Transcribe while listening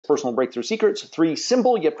Personal Breakthrough Secrets, 3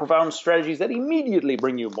 simple yet profound strategies that immediately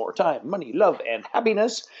bring you more time, money, love, and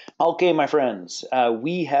happiness. Okay, my friends,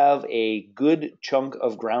 we have a good chunk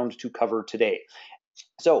of ground to cover today.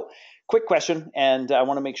 So, quick question, and I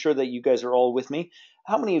want to make sure that you guys are all with me.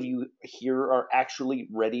 How many of you here are actually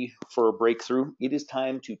ready for a breakthrough? It is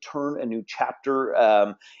time to turn a new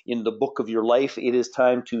chapter in the book of your life. It is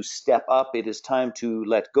time to step up. It is time to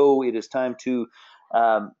let go. It is time to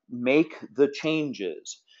make the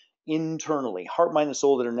changes internally, heart, mind, and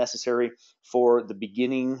soul, that are necessary for the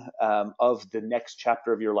beginning of the next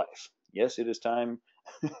chapter of your life. Yes, it is time.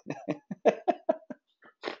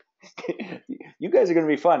 You guys are going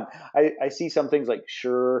to be fun. I see some things like,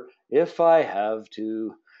 sure, if I have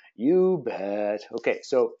to, you bet. Okay,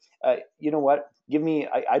 so you know what? Give me,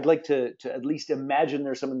 I'd like to at least imagine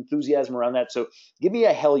there's some enthusiasm around that. So give me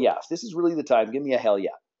a hell yeah. If this is really the time, give me a hell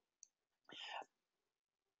yeah.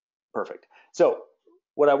 Perfect. So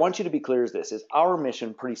what I want you to be clear is this, is our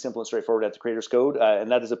mission pretty simple and straightforward at the Creators Code,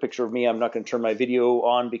 and that is a picture of me. I'm not going to turn my video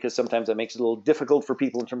on because sometimes that makes it a little difficult for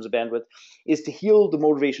people in terms of bandwidth, is to heal the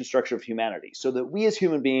motivation structure of humanity so that we as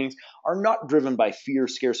human beings are not driven by fear,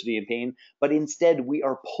 scarcity, and pain, but instead we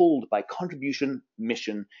are pulled by contribution,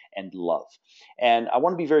 mission, and love. And I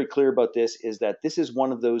want to be very clear about this, is that this is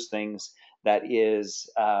one of those things that is...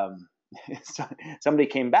 somebody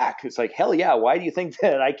came back. It's like, hell yeah, why do you think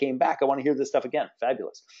that I came back? I want to hear this stuff again.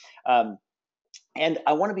 Fabulous. And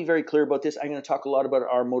I want to be very clear about this. I'm going to talk a lot about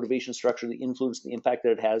our motivation structure, the influence, the impact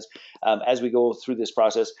that it has as we go through this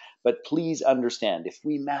process. But please understand, if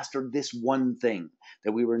we mastered this one thing,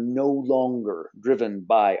 that we were no longer driven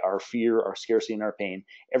by our fear, our scarcity, and our pain,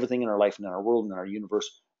 everything in our life and in our world and in our universe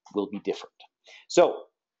will be different. So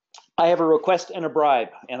I have a request and a bribe,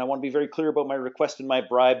 and I want to be very clear about my request and my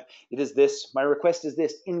bribe. It is this. My request is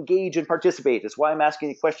this: engage and participate. It's why I'm asking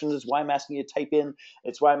you questions. It's why I'm asking you to type in.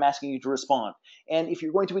 It's why I'm asking you to respond. And if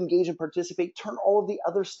you're going to engage and participate, turn all of the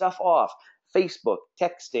other stuff off. Facebook,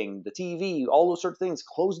 texting, the TV, all those sort of things.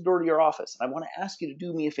 Close the door to your office. And I want to ask you to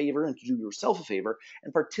do me a favor and to do yourself a favor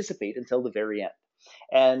and participate until the very end.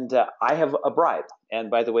 And I have a bribe.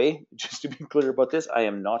 And by the way, just to be clear about this, I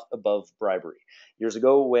am not above bribery. Years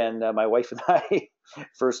ago, when my wife and I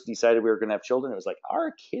first decided we were going to have children, it was like,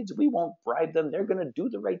 our kids, we won't bribe them. They're going to do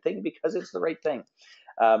the right thing because it's the right thing.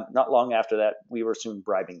 Not long after that, we were soon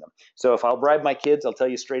bribing them. So if I'll bribe my kids, I'll tell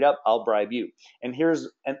you straight up, I'll bribe you. And here's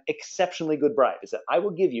an exceptionally good bribe, is that I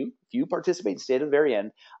will give you, if you participate and stay to the very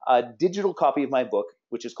end, a digital copy of my book,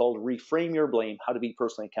 which is called Reframe Your Blame, How to Be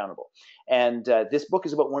Personally Accountable. And this book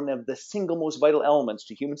is about one of the single most vital elements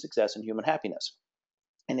to human success and human happiness.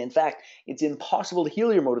 And in fact, it's impossible to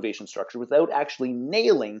heal your motivation structure without actually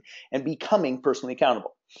nailing and becoming personally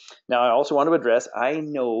accountable. Now, I also want to address, I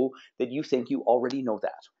know that you think you already know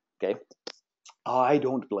that, okay? I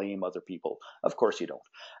don't blame other people. Of course you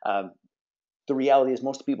don't. The reality is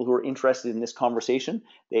most people who are interested in this conversation,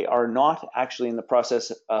 they are not actually in the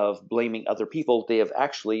process of blaming other people. They have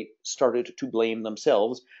actually started to blame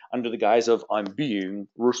themselves under the guise of, I'm being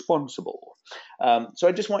responsible. So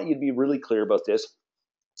I just want you to be really clear about this,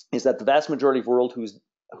 is that the vast majority of the world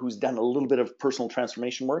who's done a little bit of personal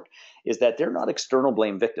transformation work is that they're not external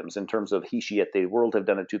blame victims in terms of he, she, it, they, the world have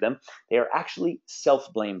done it to them. They are actually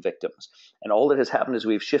self-blame victims. And all that has happened is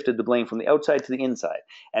we've shifted the blame from the outside to the inside.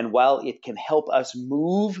 And while it can help us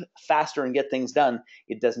move faster and get things done,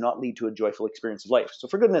 it does not lead to a joyful experience of life. So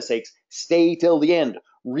for goodness sakes, stay till the end.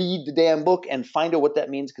 Read the damn book and find out what that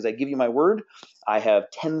means, because I give you my word, I have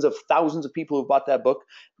tens of thousands of people who have bought that book,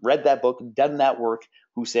 read that book, done that work,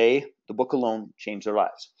 who say the book alone changed their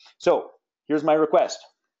lives. So here's my request.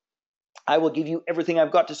 I will give you everything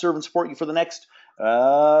I've got to serve and support you for the next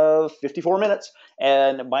 54 minutes.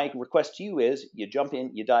 And my request to you is you jump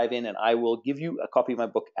in, you dive in, and I will give you a copy of my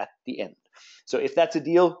book at the end. So if that's a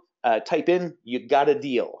deal, type in, you got a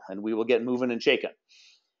deal, and we will get moving and shaking.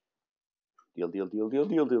 Deal, deal, deal, deal,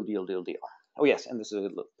 deal, deal, deal, deal, deal. Oh yes, and this is a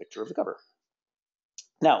little picture of the cover.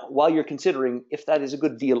 Now, while you're considering if that is a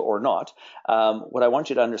good deal or not, what I want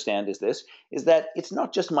you to understand is this, is that it's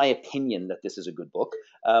not just my opinion that this is a good book.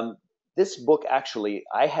 This book actually,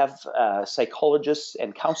 I have psychologists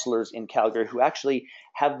and counselors in Calgary who actually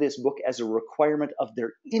have this book as a requirement of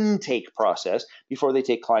their intake process before they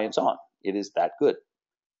take clients on. It is that good.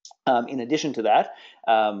 In addition to that,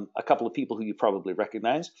 a couple of people who you probably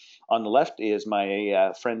recognize. On the left is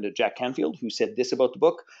my friend Jack Canfield, who said this about the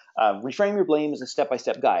book. Reframe Your Blame is a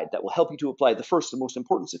step-by-step guide that will help you to apply the first and most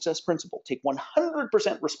important success principle. Take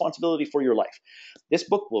 100% responsibility for your life. This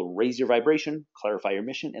book will raise your vibration, clarify your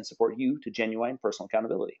mission, and support you to genuine personal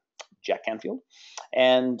accountability. Jack Canfield.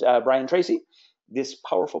 And Brian Tracy. This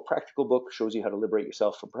powerful, practical book shows you how to liberate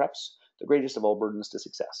yourself from perhaps the greatest of all burdens to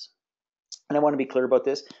success. And I want to be clear about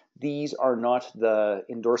this. These are not the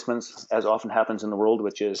endorsements, as often happens in the world,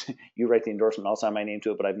 which is you write the endorsement, I'll sign my name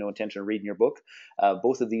to it, but I have no intention of reading your book.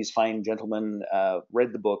 Both of these fine gentlemen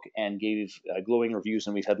read the book and gave glowing reviews,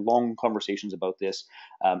 and we've had long conversations about this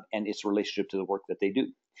and its relationship to the work that they do,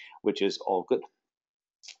 which is all good.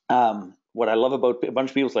 What I love about a bunch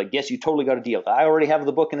of people is like, yes, you totally got a deal. I already have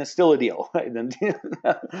the book and it's still a deal.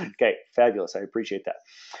 Okay, fabulous. I appreciate that.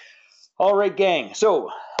 All right, gang. So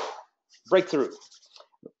breakthrough.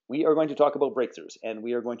 We are going to talk about breakthroughs, and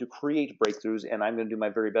we are going to create breakthroughs, and I'm going to do my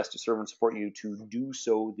very best to serve and support you to do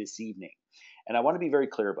so this evening. And I want to be very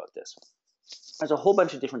clear about this. There's a whole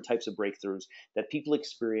bunch of different types of breakthroughs that people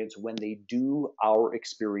experience when they do our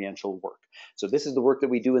experiential work. So this is the work that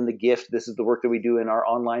we do in the gift. This is the work that we do in our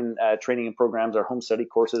online training and programs, our home study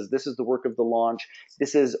courses. This is the work of the launch.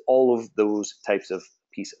 This is all of those types of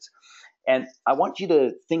pieces. And I want you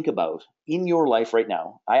to think about in your life right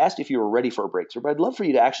now. I asked if you were ready for a breakthrough, but I'd love for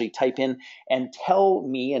you to actually type in and tell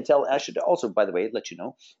me, and I should also, by the way, let you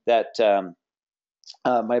know that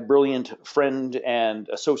my brilliant friend and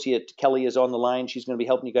associate Kelly is on the line. She's going to be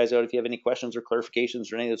helping you guys out if you have any questions or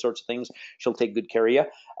clarifications or any of those sorts of things. She'll take good care of you.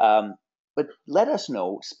 But let us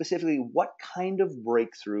know specifically what kind of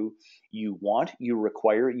breakthrough you want, you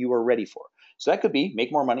require, you are ready for. So that could be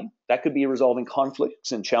make more money. That could be resolving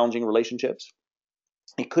conflicts and challenging relationships.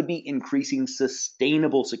 It could be increasing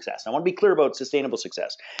sustainable success. I want to be clear about sustainable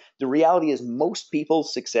success. The reality is most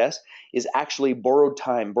people's success is actually borrowed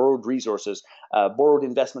time, borrowed resources, borrowed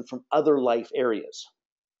investment from other life areas.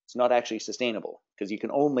 It's not actually sustainable because you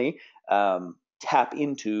can only tap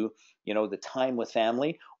into the time with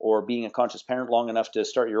family or being a conscious parent long enough to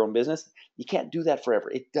start your own business. You can't do that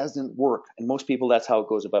forever. It doesn't work. And most people, that's how it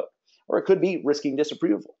goes about. Or it could be risking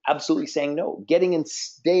disapproval, absolutely saying no, getting and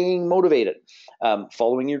staying motivated,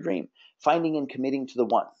 following your dream, finding and committing to the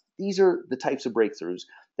one. These are the types of breakthroughs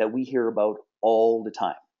that we hear about all the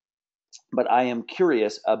time. But I am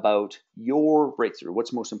curious about your breakthrough.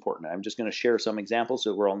 What's most important? I'm just going to share some examples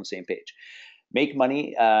so we're all on the same page. Make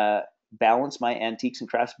money, balance my antiques and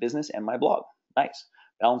crafts business and my blog. Nice.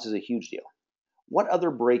 Balance is a huge deal. What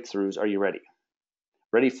other breakthroughs are you ready?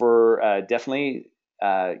 Ready for definitely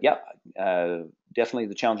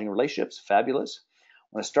the challenging relationships. Fabulous.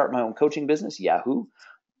 Want to start my own coaching business? Yahoo.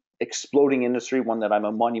 Exploding industry, one that I'm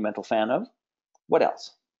a monumental fan of. What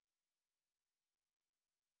else?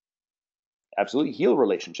 Absolutely. Heal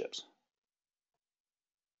relationships.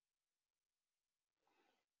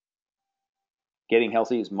 Getting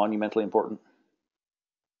healthy is monumentally important.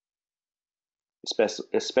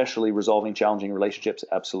 Especially resolving challenging relationships.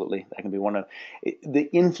 Absolutely. That can be one of the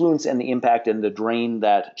influence and the impact and the drain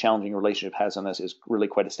that challenging relationship has on us is really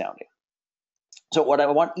quite astounding. So what I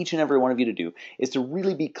want each and every one of you to do is to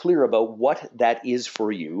really be clear about what that is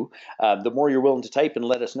for you. The more you're willing to type and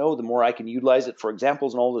let us know, the more I can utilize it for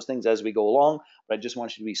examples and all those things as we go along. But I just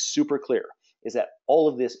want you to be super clear is that all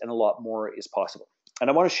of this and a lot more is possible. And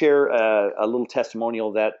I want to share a little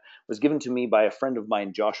testimonial that was given to me by a friend of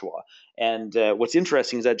mine, Joshua. And what's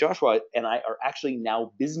interesting is that Joshua and I are actually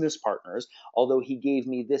now business partners, although he gave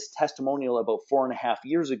me this testimonial about 4.5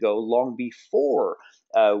 years ago, long before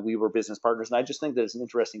we were business partners. And I just think that it's an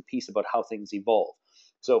interesting piece about how things evolve.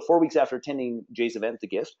 So 4 weeks after attending Jay's event, The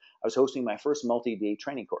Gift, I was hosting my first multi-day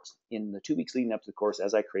training course. In the 2 weeks leading up to the course,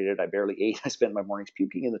 as I created, I barely ate. I spent my mornings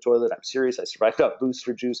puking in the toilet. I'm serious. I survived off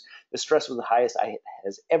booster juice. The stress was the highest I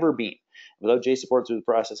has ever been. Without Jay's support through the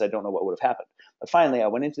process, I don't know what would have happened. But finally, I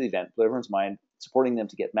went into the event, blew everyone's mind, supporting them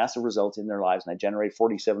to get massive results in their lives, and I generated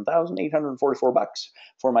 $47,844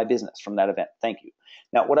 for my business from that event. Thank you.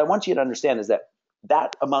 Now, what I want you to understand is that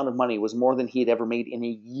that amount of money was more than he had ever made in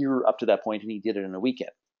a year up to that point, and he did it in a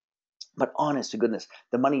weekend. But honest to goodness,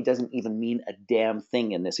 the money doesn't even mean a damn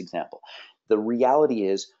thing in this example. The reality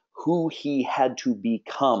is who he had to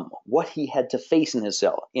become, what he had to face in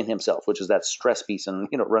himself, which is that stress piece and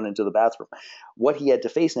run into the bathroom, what he had to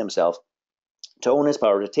face in himself to own his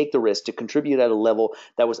power, to take the risk, to contribute at a level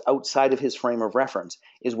that was outside of his frame of reference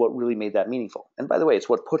is what really made that meaningful. And by the way, it's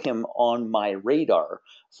what put him on my radar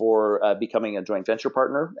for becoming a joint venture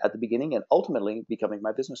partner at the beginning and ultimately becoming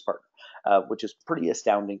my business partner, which is pretty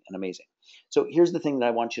astounding and amazing. So here's the thing that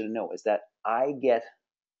I want you to know is that I get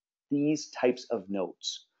these types of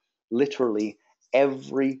notes literally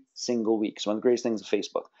every single week. So one of the greatest things of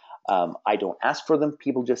Facebook. I don't ask for them.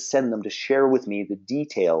 People just send them to share with me the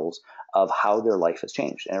details of how their life has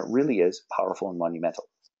changed. And it really is powerful and monumental.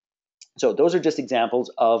 So those are just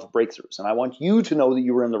examples of breakthroughs. And I want you to know that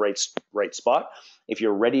you were in the right spot if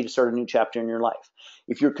you're ready to start a new chapter in your life.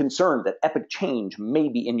 If you're concerned that epic change may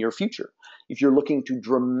be in your future, if you're looking to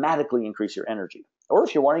dramatically increase your energy, or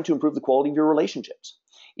if you're wanting to improve the quality of your relationships,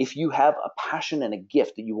 if you have a passion and a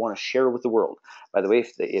gift that you want to share with the world. By the way,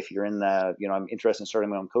 if you're in, I'm interested in starting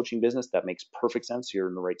my own coaching business, that makes perfect sense. You're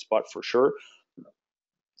in the right spot for sure.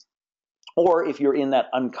 Or if you're in that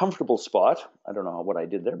uncomfortable spot, I don't know what I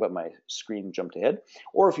did there, but my screen jumped ahead.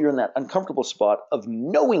 Or if you're in that uncomfortable spot of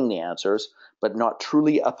knowing the answers, but not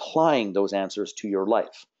truly applying those answers to your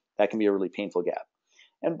life, that can be a really painful gap.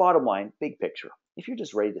 And bottom line, big picture, if you're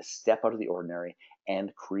just ready to step out of the ordinary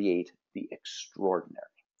and create the extraordinary.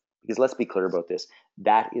 Because let's be clear about this,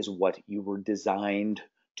 that is what you were designed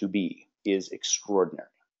to be, is extraordinary.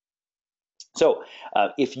 So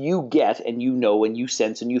if you get and you know and you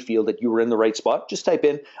sense and you feel that you were in the right spot, just type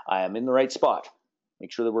in, I am in the right spot.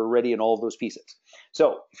 Make sure that we're ready in all of those pieces.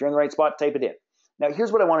 So if you're in the right spot, type it in. Now,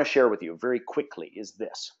 here's what I want to share with you very quickly is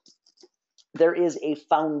this. There is a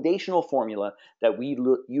foundational formula that we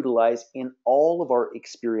utilize in all of our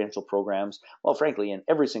experiential programs, well, frankly, in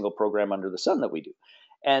every single program under the sun that we do.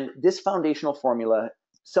 And this foundational formula,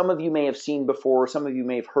 some of you may have seen before, some of you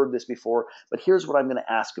may have heard this before, but here's what I'm going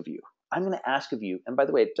to ask of you. I'm going to ask of you, and by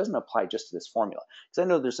the way, it doesn't apply just to this formula, because I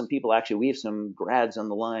know there's some people, actually, we have some grads on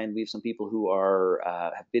the line, we have some people who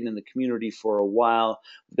have been in the community for a while,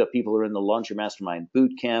 we've got people who are in the Launch Your Mastermind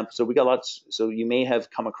boot camp, so we got lots, so you may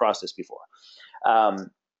have come across this before.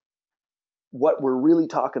 What we're really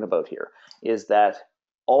talking about here is that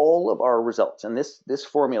all of our results, and this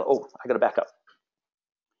formula, I got to back up.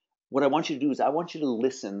 What I want you to do is I want you to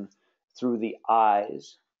listen through the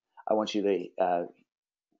eyes. I want you to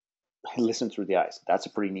listen through the eyes. That's a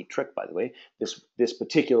pretty neat trick, by the way. This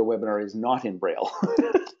particular webinar is not in Braille.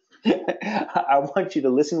 I want you to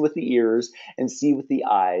listen with the ears and see with the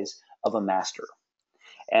eyes of a master.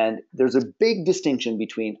 And there's a big distinction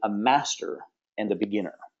between a master and a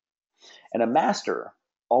beginner. And a master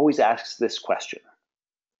always asks this question: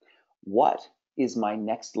 what is my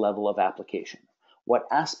next level of application? What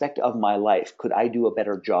aspect of my life could I do a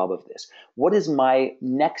better job of this? What is my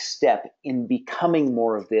next step in becoming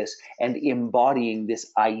more of this and embodying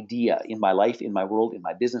this idea in my life, in my world, in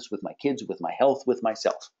my business, with my kids, with my health, with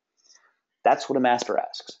myself? That's what a master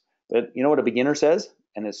asks. But you know what a beginner says?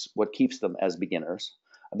 And it's what keeps them as beginners.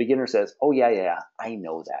 A beginner says, oh, yeah, I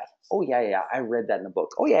know that. Oh, yeah, I read that in a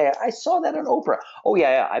book. Oh, yeah, I saw that on Oprah. Oh,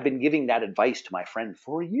 yeah, I've been giving that advice to my friend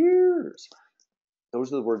for years.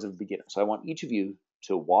 Those are the words of a beginner. So I want each of you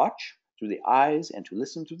to watch through the eyes and to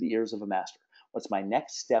listen through the ears of a master. What's my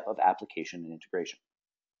next step of application and integration?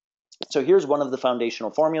 So here's one of the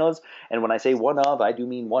foundational formulas. And when I say one of, I do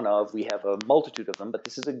mean one of. We have a multitude of them, but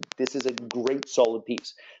this is a great solid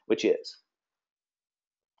piece, which is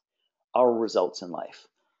our results in life.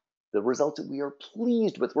 The results that we are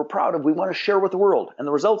pleased with, we're proud of, we want to share with the world. And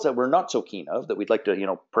the results that we're not so keen of, that we'd like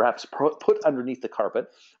to, perhaps put underneath the carpet,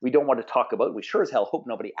 we don't want to talk about, we sure as hell hope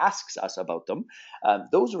nobody asks us about them.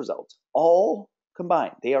 Those results, all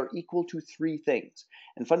combined, they are equal to three things,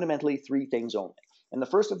 and fundamentally three things only. And the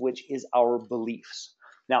first of which is our beliefs.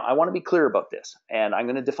 Now, I want to be clear about this, and I'm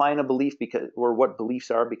going to define a belief or what beliefs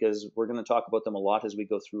are, because we're going to talk about them a lot as we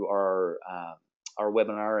go through our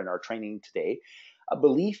webinar and our training today. A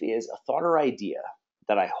belief is a thought or idea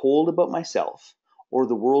that I hold about myself or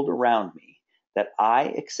the world around me that I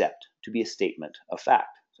accept to be a statement of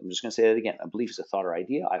fact. So I'm just going to say that again. A belief is a thought or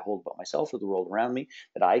idea I hold about myself or the world around me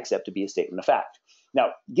that I accept to be a statement of fact.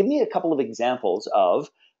 Now, give me a couple of examples of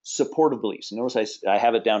supportive beliefs. Notice I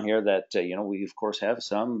have it down here that, we of course have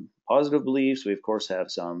some positive beliefs. We of course have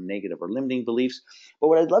some negative or limiting beliefs. But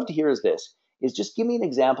what I'd love to hear is this. Is just give me an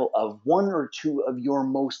example of one or two of your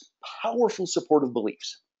most powerful supportive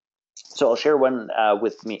beliefs. So I'll share one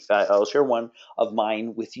with me. I'll share one of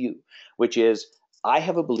mine with you, which is I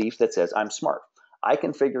have a belief that says I'm smart. I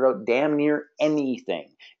can figure out damn near anything.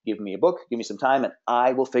 Give me a book, give me some time, and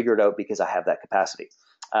I will figure it out because I have that capacity.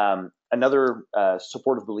 Another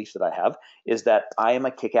supportive belief that I have is that I am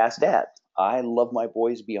a kick-ass dad. I love my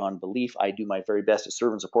boys beyond belief. I do my very best to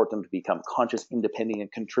serve and support them to become conscious, independent,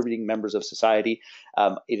 and contributing members of society.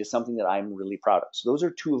 It is something that I'm really proud of. So those are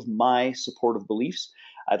two of my supportive beliefs.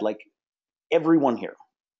 I'd like everyone here,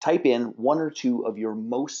 type in one or two of your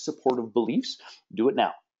most supportive beliefs. Do it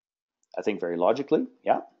now. I think very logically,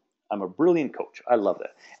 yeah. I'm a brilliant coach. I love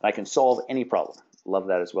that. And I can solve any problem. Love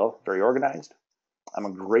that as well. Very organized. I'm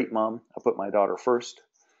a great mom. I put my daughter first.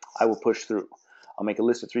 I will push through. I'll make a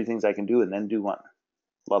list of 3 things I can do and then do one.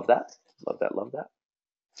 Love that. Love that. Love that.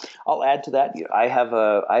 I'll add to that. I have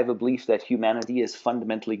a belief that humanity is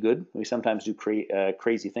fundamentally good. We sometimes do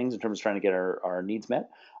crazy things in terms of trying to get our needs met.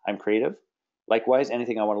 I'm creative. Likewise,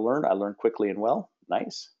 anything I want to learn, I learn quickly and well.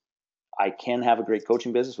 Nice. I can have a great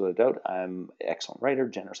coaching business without a doubt. I'm an excellent writer,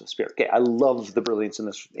 generous of spirit. Okay, I love the brilliance in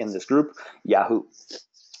this group. Yahoo.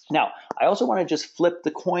 Now, I also want to just flip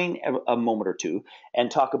the coin a moment or two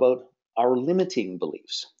and talk about our limiting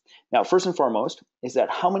beliefs. Now, first and foremost, is that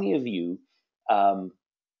how many of you are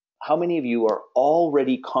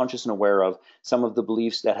already conscious and aware of some of the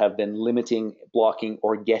beliefs that have been limiting, blocking,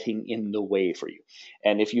 or getting in the way for you?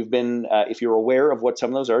 And if you're aware of what some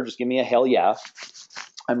of those are, just give me a hell yeah.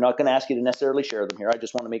 I'm not going to ask you to necessarily share them here. I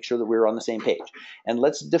just want to make sure that we're on the same page. And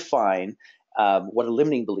let's define what a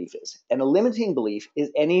limiting belief is. And a limiting belief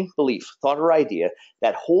is any belief, thought, or idea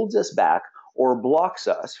that holds us back or blocks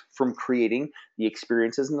us from creating the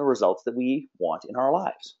experiences and the results that we want in our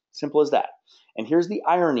lives. Simple as that. And here's the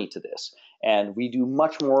irony to this. And we do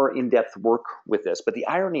much more in-depth work with this. But the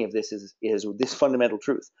irony of this is this fundamental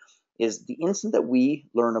truth is the instant that we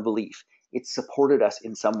learn a belief, it supported us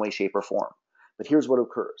in some way, shape, or form. But here's what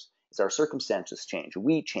occurs is our circumstances change,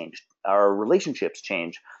 we change, our relationships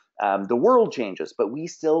change, the world changes, but we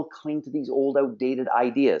still cling to these old, outdated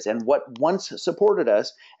ideas. And what once supported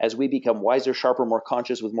us as we become wiser, sharper, more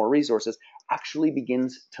conscious with more resources actually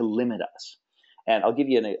begins to limit us. And I'll give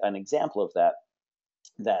you an example of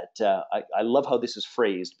that I love how this is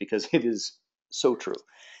phrased because it is so true.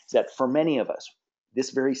 Is that for many of us, this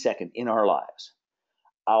very second in our lives,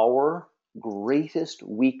 our greatest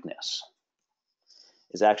weakness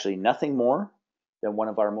is actually nothing more than one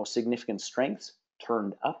of our most significant strengths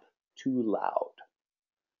turned up too loud.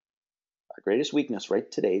 Our greatest weakness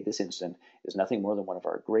right today, this instant, is nothing more than one of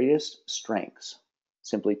our greatest strengths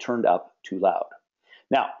simply turned up too loud.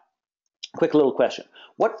 Now, quick little question.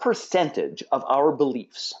 What percentage of our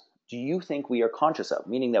beliefs do you think we are conscious of?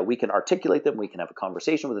 Meaning that we can articulate them, we can have a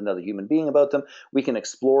conversation with another human being about them, we can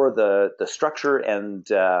explore the structure and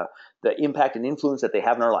the impact and influence that they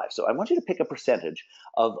have in our lives. So I want you to pick a percentage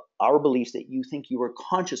of our beliefs that you think you are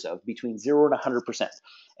conscious of between 0 and 100%.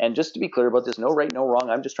 And just to be clear about this, no right, no wrong.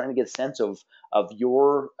 I'm just trying to get a sense of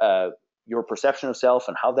your perception of self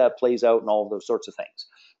and how that plays out and all of those sorts of things.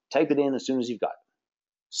 Type it in as soon as you've got it.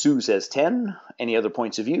 Sue says 10. Any other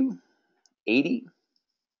points of view? 80.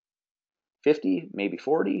 50, maybe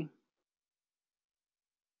 40,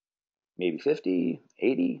 maybe 50,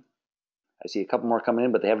 80. I see a couple more coming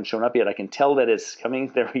in, but they haven't shown up yet. I can tell that it's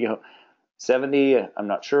coming. There we go. 70, I'm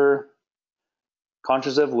not sure.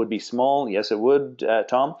 Conscious of would be small. Yes, it would,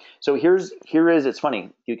 Tom. So it's funny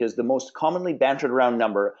because the most commonly bantered around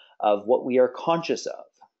number of what we are conscious of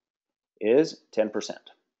is 10%.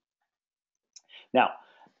 Now,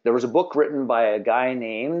 there was a book written by a guy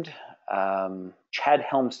named Chad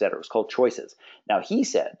Helmstetter. It was called Choices. Now, he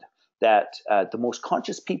said that the most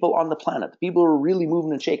conscious people on the planet, the people who are really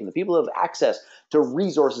moving and shaking, the people who have access to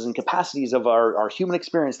resources and capacities of our human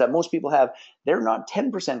experience that most people have, they're not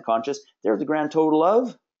 10% conscious. They're the grand total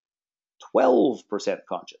of 12%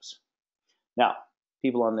 conscious. Now,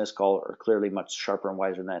 people on this call are clearly much sharper and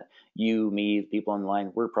wiser than that. You, me, the people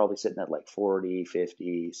online, we're probably sitting at like 40,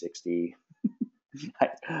 50, 60.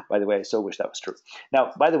 By the way, I so wish that was true.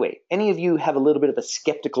 Now, by the way, any of you have a little bit of a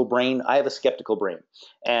skeptical brain? I have a skeptical brain.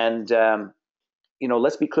 And,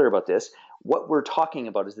 let's be clear about this. What we're talking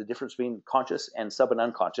about is the difference between conscious and sub and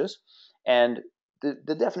unconscious. And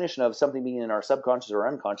the definition of something being in our subconscious or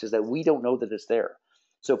unconscious is that we don't know that it's there.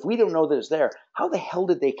 So if we don't know that it's there, how the hell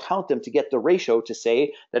did they count them to get the ratio to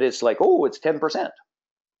say that it's like, oh, it's 10%?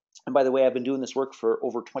 And by the way, I've been doing this work for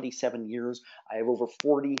over 27 years. I have over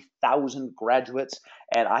 40,000 graduates,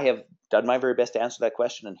 and I have done my very best to answer that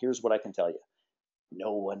question. And here's what I can tell you.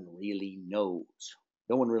 No one really knows.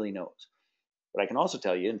 No one really knows. But I can also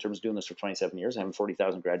tell you, in terms of doing this for 27 years, having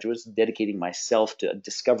 40,000 graduates, dedicating myself to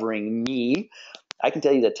discovering me, I can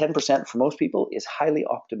tell you that 10% for most people is highly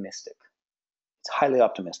optimistic. It's highly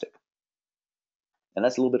optimistic. And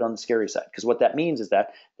that's a little bit on the scary side, because what that means is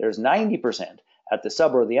that there's 90% at the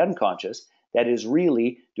sub or the unconscious that is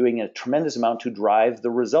really doing a tremendous amount to drive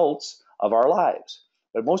the results of our lives.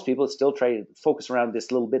 But most people still try to focus around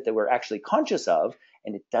this little bit that we're actually conscious of,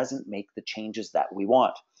 and it doesn't make the changes that we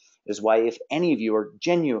want. This is why if any of you are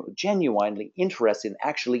genuinely interested in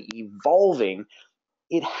actually evolving,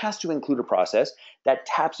 it has to include a process that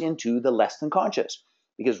taps into the less than conscious.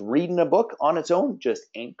 Because reading a book on its own just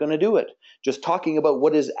ain't going to do it. Just talking about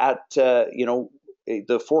what is at,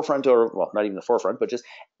 the forefront, or well, not even the forefront, but just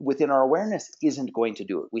within our awareness isn't going to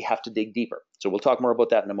do it. We have to dig deeper. So we'll talk more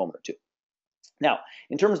about that in a moment or two. Now,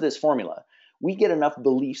 in terms of this formula, we get enough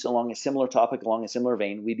beliefs along a similar topic, along a similar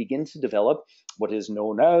vein, we begin to develop what is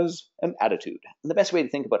known as an attitude. And the best way to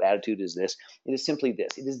think about attitude is this. It is simply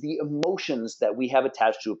this. It is the emotions that we have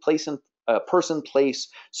attached to a person, place,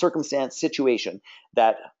 circumstance, situation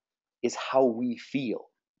that is how we feel.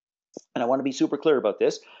 And I want to be super clear about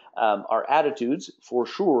this. Our attitudes, for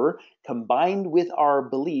sure, combined with our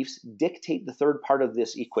beliefs, dictate the third part of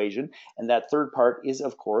this equation. And that third part is,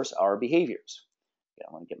 of course, our behaviors. Okay,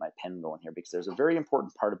 I want to get my pen going here because there's a very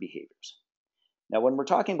important part of behaviors. Now, when we're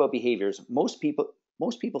talking about behaviors, most people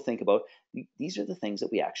think about these are the things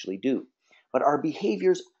that we actually do. But our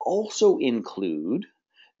behaviors also include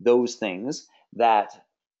those things that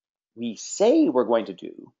we say we're going to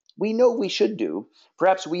do, we know we should do,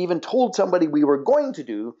 perhaps we even told somebody we were going to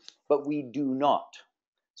do, but we do not.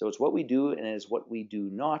 So it's what we do and it's what we do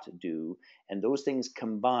not do, and those things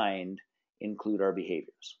combined include our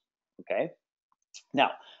behaviors. Okay?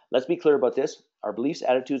 Now, let's be clear about this. Our beliefs,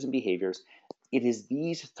 attitudes, and behaviors, it is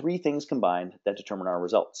these three things combined that determine our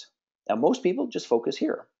results. Now, most people just focus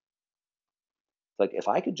here. Like, if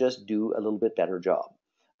I could just do a little bit better job,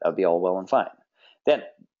 that would be all well and fine. Then,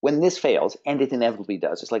 when this fails, and it inevitably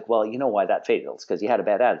does, it's like, well, you know why that fails? Because you had a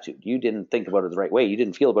bad attitude. You didn't think about it the right way. You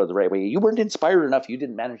didn't feel about it the right way. You weren't inspired enough. You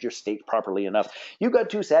didn't manage your state properly enough. You got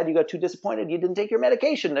too sad. You got too disappointed. You didn't take your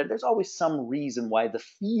medication. There's always some reason why the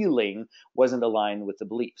feeling wasn't aligned with the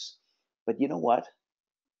beliefs. But you know what?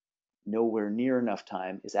 Nowhere near enough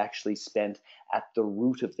time is actually spent at the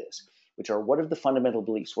root of this, which are what are the fundamental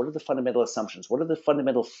beliefs? What are the fundamental assumptions? What are the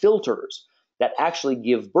fundamental filters that actually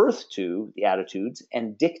give birth to the attitudes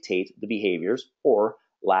and dictate the behaviors or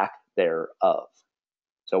lack thereof?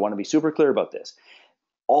 So I want to be super clear about this.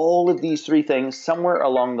 All of these three things, somewhere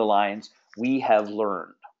along the lines, we have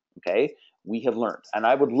learned, okay? We have learned. And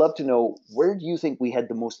I would love to know, where do you think we had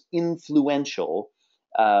the most influential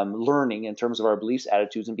learning in terms of our beliefs,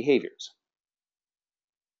 attitudes, and behaviors?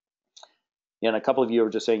 And a couple of you are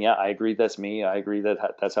just saying, yeah, I agree, that's me. I agree that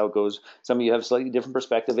that's how it goes. Some of you have a slightly different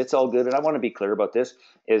perspective. It's all good. And I want to be clear about this.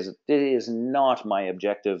 It is not my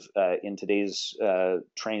objective in today's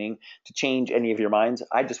training to change any of your minds.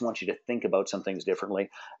 I just want you to think about some things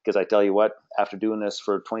differently. Because I tell you what, after doing this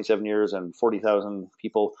for 27 years and 40,000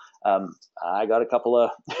 people, I got a couple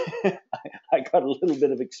of, I got a little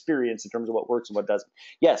bit of experience in terms of what works and what doesn't.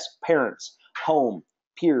 Yes, parents, home,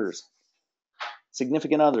 peers,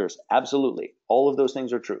 significant others, absolutely. All of those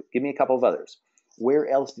things are true. Give me a couple of others. Where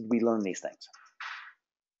else did we learn these things?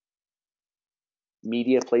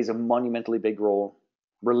 Media plays a monumentally big role.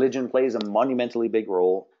 Religion plays a monumentally big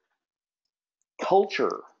role.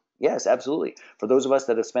 Culture, yes, absolutely. For those of us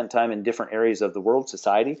that have spent time in different areas of the world,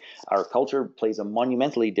 society, our culture plays a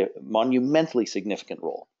monumentally significant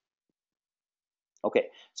role. Okay,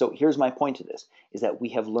 so here's my point to this, is that we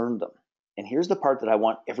have learned them. And here's the part that I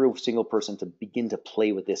want every single person to begin to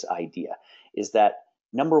play with this idea, is that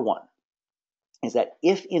number one, is that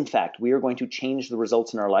if in fact we are going to change the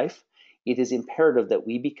results in our life, it is imperative that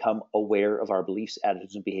we become aware of our beliefs,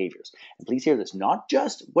 attitudes, and behaviors. And please hear this, not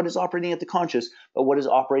just what is operating at the conscious, but what is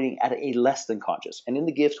operating at a less than conscious. And in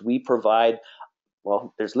the gifts, we provide,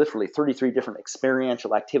 well, there's literally 33 different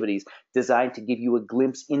experiential activities designed to give you a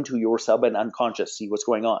glimpse into your sub and unconscious, see what's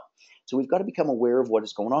going on. So we've got to become aware of what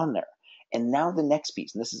is going on there. And now the next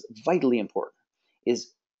piece, and this is vitally important,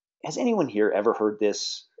 is, has anyone here ever heard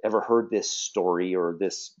this story or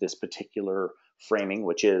this particular framing,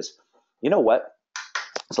 which is, you know what?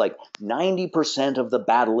 It's like 90% of the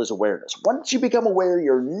battle is awareness. Once you become aware,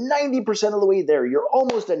 you're 90% of the way there. You're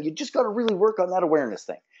almost done. You just got to really work on that awareness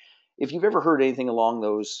thing. If you've ever heard anything along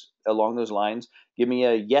those lines, give me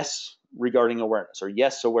a yes regarding awareness, or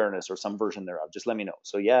yes awareness, or some version thereof. Just let me know.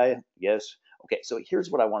 So yeah, yes. Okay, so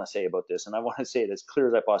here's what I want to say about this, and I want to say it as clear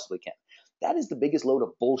as I possibly can. That is the biggest load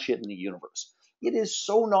of bullshit in the universe. It is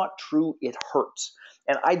so not true, it hurts.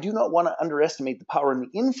 And I do not want to underestimate the power and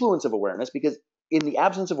the influence of awareness, because in the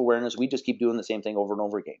absence of awareness, we just keep doing the same thing over and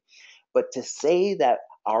over again. But to say that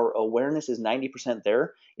our awareness is 90%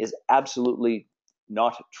 there is absolutely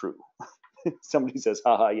not true. Somebody says,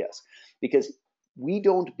 haha, yes. Because we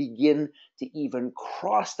don't begin to even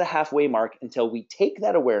cross the halfway mark until we take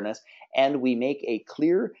that awareness and we make a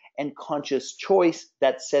clear and conscious choice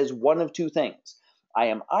that says one of two things. I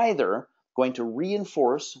am either going to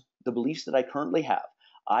reinforce the beliefs that I currently have.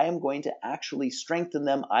 I am going to actually strengthen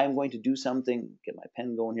them. I am going to do something, get my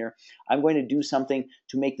pen going here. I'm going to do something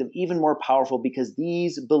to make them even more powerful, because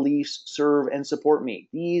these beliefs serve and support me.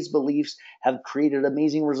 These beliefs have created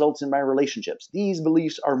amazing results in my relationships. These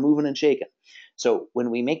beliefs are moving and shaking. So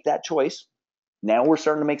when we make that choice, now we're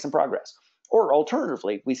starting to make some progress. Or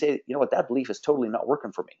alternatively, we say, you know what, that belief is totally not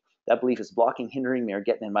working for me. That belief is blocking, hindering me, or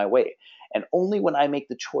getting in my way. And only when I make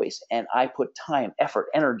the choice and I put time, effort,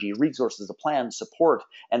 energy, resources, a plan, support,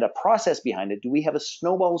 and a process behind it, do we have a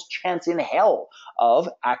snowball's chance in hell of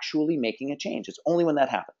actually making a change. It's only when that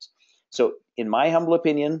happens. So in my humble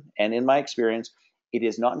opinion and in my experience, it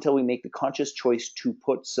is not until we make the conscious choice to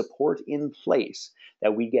put support in place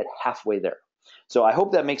that we get halfway there. So I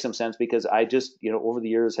hope that makes some sense, because I just, over the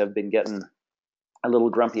years have been getting a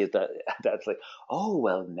little grumpy at that. That's like, oh,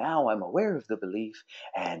 well, now I'm aware of the belief.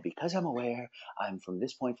 And because I'm aware, I'm from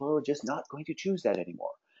this point forward just not going to choose that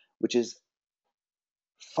anymore, which is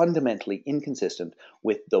fundamentally inconsistent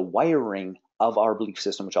with the wiring of our belief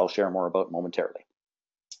system, which I'll share more about momentarily.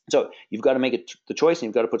 So you've got to make it the choice, and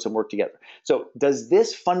you've got to put some work together. So does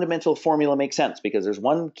this fundamental formula make sense? Because there's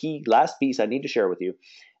one key last piece I need to share with you.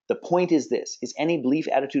 The point is this: is any belief,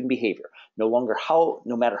 attitude, and behavior, no matter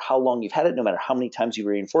how long you've had it, no matter how many times you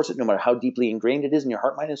reinforce it, no matter how deeply ingrained it is in your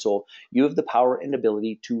heart, mind, and soul, you have the power and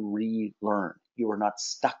ability to relearn. You are not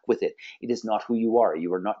stuck with it. It is not who you are.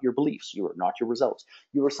 You are not your beliefs. You are not your results.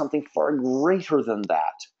 You are something far greater than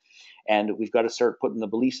that. And we've got to start putting the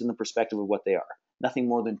beliefs in the perspective of what they are. Nothing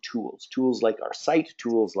more than tools. Tools like our sight,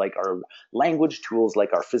 tools like our language, tools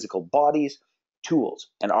like our physical bodies, tools.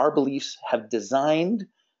 And our beliefs have designed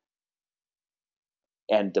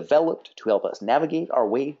and developed to help us navigate our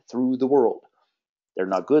way through the world. They're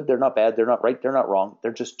not good, they're not bad, they're not right, they're not wrong.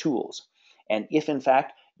 They're just tools. And if in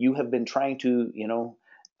fact you have been trying to,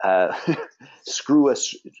 screw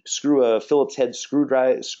a Phillips head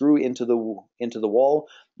screw into the wall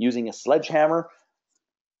using a sledgehammer,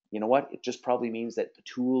 you know what? It just probably means that the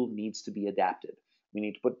tool needs to be adapted. We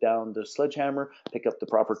need to put down the sledgehammer, pick up the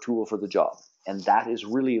proper tool for the job. And that is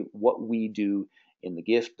really what we do in the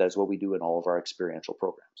gift. That's what we do in all of our experiential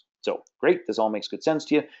programs. So great. This all makes good sense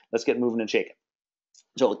to you. Let's get moving and shaking.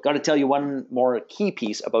 So I've got to tell you one more key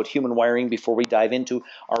piece about human wiring before we dive into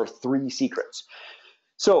our 3 secrets.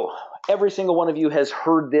 So every single one of you has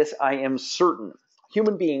heard this, I am certain.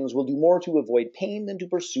 Human beings will do more to avoid pain than to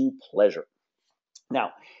pursue pleasure.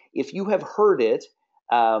 Now, if you have heard it,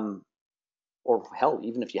 or hell,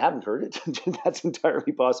 even if you haven't heard it, that's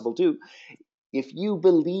entirely possible too. If you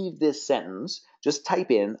believe this sentence, just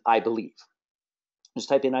type in, I believe. Just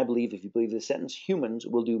type in, I believe. If you believe this sentence, humans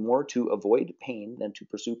will do more to avoid pain than to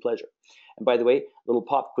pursue pleasure. And by the way, little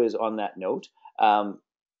pop quiz on that note.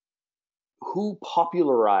 Who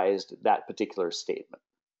popularized that particular statement?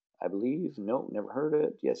 I believe. No, never heard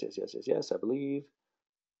it. Yes, I believe.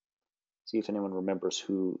 See if anyone remembers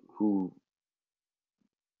who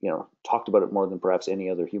talked about it more than perhaps any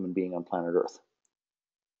other human being on planet Earth.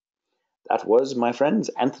 That was, my friends,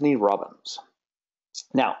 Anthony Robbins.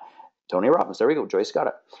 Now, Tony Robbins, there we go, Joyce got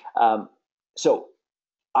it. So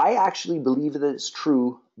I actually believe that it's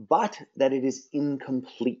true, but that it is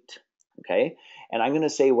incomplete, okay? And I'm going to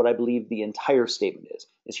say what I believe the entire statement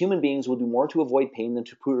is human beings will do more to avoid pain than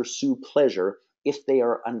to pursue pleasure if they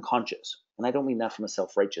are unconscious. And I don't mean that from a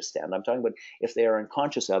self-righteous stand. I'm talking about if they are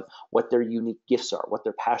unconscious of what their unique gifts are, what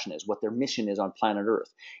their passion is, what their mission is on planet Earth.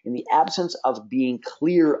 In the absence of being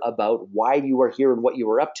clear about why you are here and what you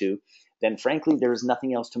are up to, then frankly, there is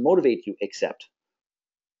nothing else to motivate you except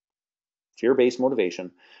fear-based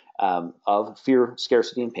motivation of fear,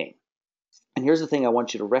 scarcity, and pain. And here's the thing I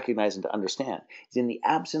want you to recognize and to understand, is in the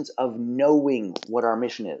absence of knowing what our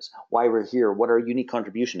mission is, why we're here, what our unique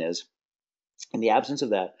contribution is, in the absence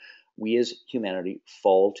of that, we as humanity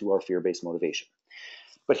fall to our fear-based motivation.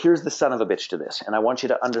 But here's the son of a bitch to this, and I want you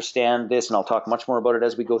to understand this, and I'll talk much more about it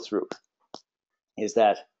as we go through, is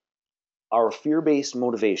that our fear-based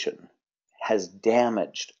motivation has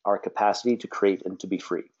damaged our capacity to create and to be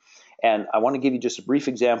free. And I want to give you just a brief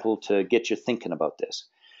example to get you thinking about this.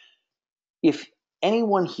 If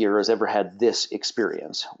anyone here has ever had this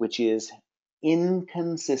experience, which is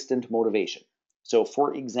inconsistent motivation. So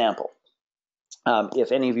for example,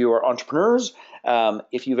 if any of you are entrepreneurs,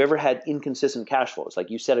 if you've ever had inconsistent cash flows, like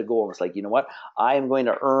you set a goal and it's like, you know what, I am going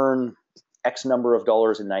to earn X number of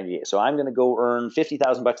dollars in 90 days. So I'm going to go earn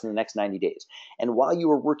 $50,000 in the next 90 days. And while you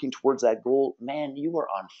are working towards that goal, man, you are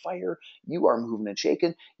on fire. You are moving and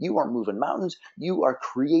shaking. You are moving mountains. You are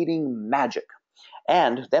creating magic.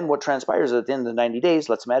 And then what transpires at the end of the 90 days,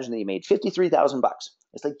 let's imagine that you made $53,000.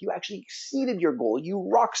 It's like you actually exceeded your goal. You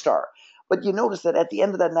rock star. But you notice that at the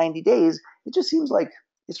end of that 90 days, it just seems like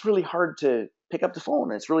it's really hard to pick up the phone.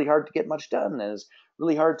 And it's really hard to get much done. And it's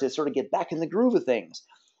really hard to sort of get back in the groove of things.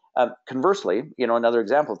 Conversely, another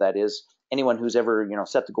example of that is anyone who's ever,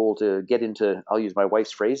 set the goal to get into, I'll use my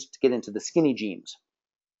wife's phrase, to get into the skinny jeans.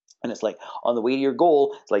 And it's like on the way to your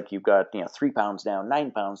goal, it's like you've got 3 pounds down,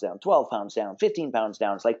 9 pounds down, 12 pounds down, 15 pounds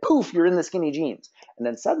down. It's like poof, you're in the skinny jeans. And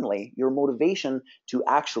then suddenly your motivation to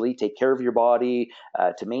actually take care of your body,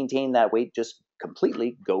 to maintain that weight, just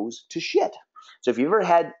completely goes to shit. So if you've ever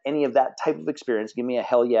had any of that type of experience, give me a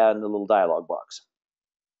hell yeah in the little dialogue box.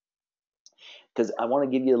 Because I want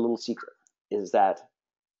to give you a little secret, is that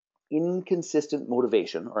inconsistent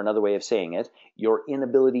motivation, or another way of saying it, your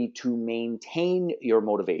inability to maintain your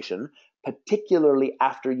motivation, particularly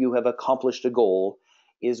after you have accomplished a goal,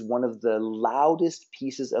 is one of the loudest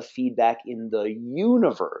pieces of feedback in the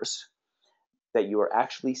universe that you are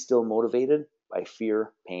actually still motivated by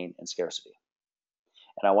fear, pain, and scarcity.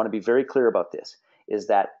 And I want to be very clear about this, is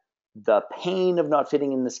that the pain of not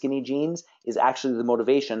fitting in the skinny jeans is actually the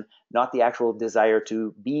motivation, not the actual desire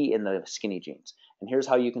to be in the skinny jeans. And here's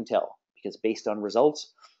how you can tell, because based on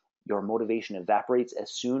results, your motivation evaporates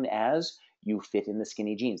as soon as you fit in the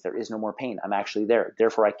skinny jeans. There is no more pain. I'm actually there.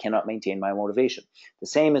 Therefore, I cannot maintain my motivation. The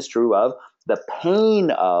same is true of the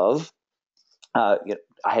pain of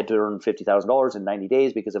I had to earn $50,000 in 90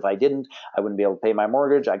 days because if I didn't, I wouldn't be able to pay my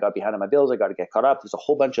mortgage. I got behind on my bills. I got to get caught up. There's a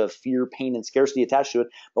whole bunch of fear, pain, and scarcity attached to it.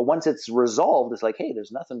 But once it's resolved, it's like, hey,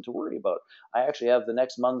 there's nothing to worry about. I actually have the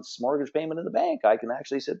next month's mortgage payment in the bank. I can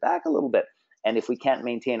actually sit back a little bit. And if we can't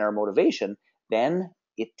maintain our motivation, then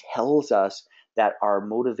it tells us that our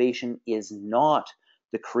motivation is not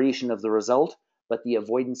the creation of the result, but the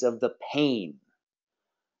avoidance of the pain.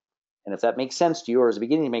 And if that makes sense to you, or is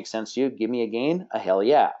beginning to make sense to you, give me again a hell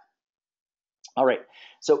yeah. All right,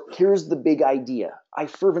 so here's the big idea. I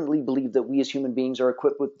fervently believe that we as human beings are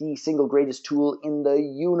equipped with the single greatest tool in the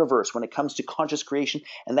universe when it comes to conscious creation,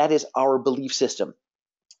 and that is our belief system.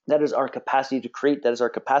 That is our capacity to create. That is our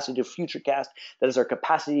capacity to futurecast. That is our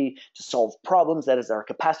capacity to solve problems. That is our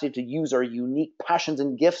capacity to use our unique passions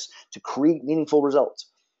and gifts to create meaningful results.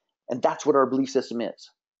 And that's what our belief system is.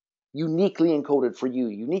 Uniquely encoded for you,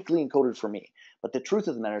 uniquely encoded for me. But the truth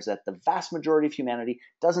of the matter is that the vast majority of humanity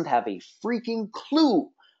doesn't have a freaking clue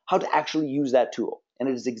how to actually use that tool. And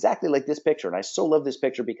it is exactly like this picture. And I so love this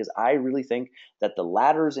picture because I really think that the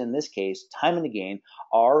ladders in this case, time and again,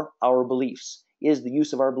 are our beliefs, is the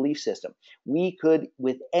use of our belief system. We could,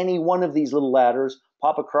 with any one of these little ladders,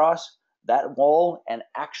 pop across that wall and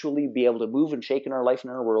actually be able to move and shake in our life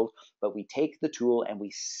and in our world, but we take the tool and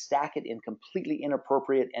we stack it in completely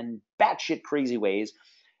inappropriate and batshit crazy ways,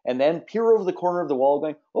 and then peer over the corner of the wall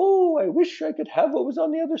going, oh, I wish I could have what was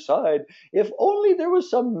on the other side. If only there was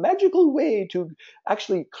some magical way to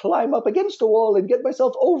actually climb up against a wall and get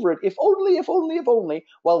myself over it. If only, if only, if only,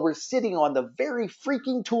 while we're sitting on the very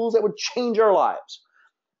freaking tools that would change our lives.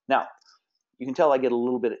 Now, you can tell I get a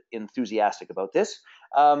little bit enthusiastic about this.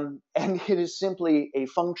 And it is simply a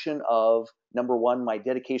function of, number one, my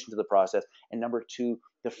dedication to the process, and number two,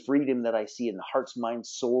 the freedom that I see in the hearts, minds,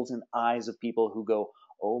 souls, and eyes of people who go,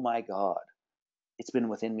 oh my God, it's been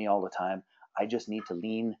within me all the time. I just need to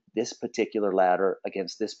lean this particular ladder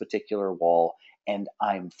against this particular wall, and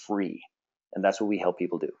I'm free. And that's what we help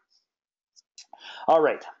people do. All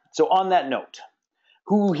right. So on that note,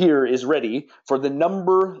 who here is ready for the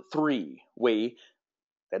number 3 way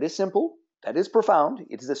that is simple, that is profound?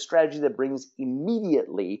 It is a strategy that brings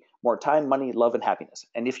immediately more time, money, love, and happiness.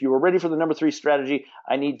 And if you are ready for the number 3 strategy,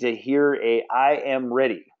 I need to hear a I am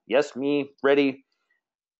ready. Yes, me, ready.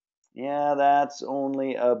 Yeah, that's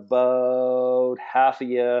only about half of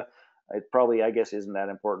you. It probably, I guess, isn't that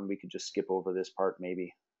important. We could just skip over this part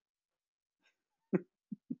maybe.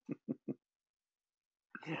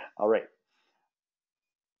 All right.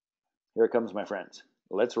 Here it comes, my friends.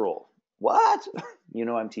 Let's roll. What? You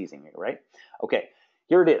know I'm teasing you, right? Okay,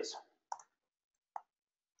 here it is.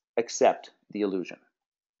 Accept the illusion.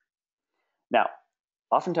 Now,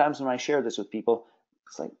 oftentimes when I share this with people,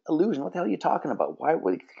 it's like, illusion? What the hell are you talking about? Why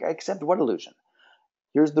would I accept what illusion?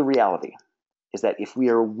 Here's the reality, is that if we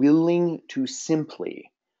are willing to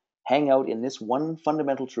simply hang out in this one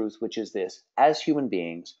fundamental truth, which is this: as human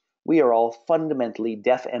beings, we are all fundamentally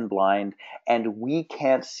deaf and blind, and we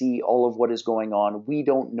can't see all of what is going on. We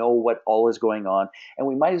don't know what all is going on, and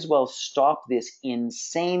we might as well stop this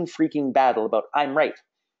insane freaking battle about I'm right.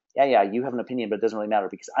 Yeah, you have an opinion, but it doesn't really matter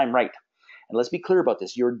because I'm right. And let's be clear about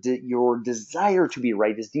this. Your desire to be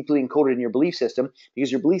right is deeply encoded in your belief system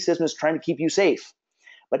because your belief system is trying to keep you safe.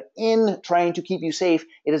 But in trying to keep you safe,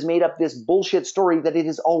 it has made up this bullshit story that it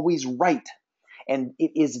is always right. And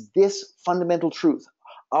it is this fundamental truth,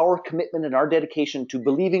 our commitment and our dedication to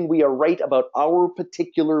believing we are right about our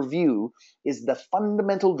particular view, is the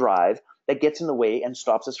fundamental drive that gets in the way and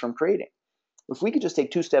stops us from creating. If we could just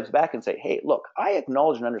take 2 steps back and say, hey, look, I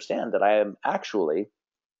acknowledge and understand that I am actually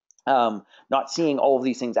not seeing all of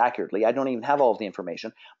these things accurately. I don't even have all of the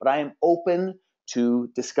information, but I am open to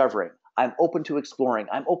discovering. I'm open to exploring.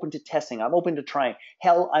 I'm open to testing. I'm open to trying.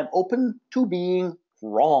 Hell, I'm open to being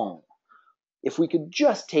wrong. If we could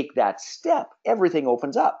just take that step, everything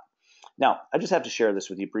opens up. Now, I just have to share this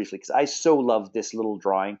with you briefly because I so love this little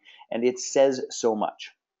drawing and it says so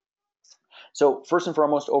much. So first and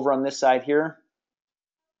foremost, over on this side here,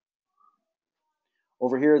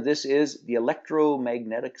 over here, this is the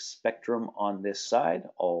electromagnetic spectrum on this side,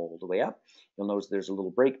 all the way up. You'll notice there's a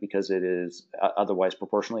little break because it is otherwise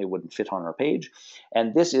proportionally, it wouldn't fit on our page.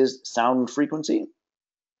 And this is sound frequency.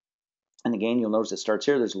 And again, you'll notice it starts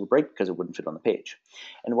here. There's a little break because it wouldn't fit on the page.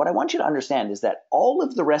 And what I want you to understand is that all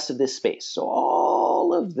of the rest of this space, so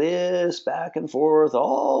all of this back and forth,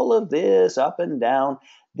 all of this up and down,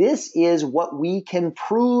 this is what we can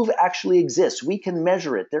prove actually exists. We can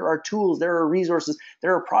measure it. There are tools, there are resources,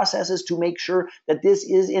 there are processes to make sure that this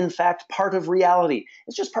is in fact part of reality.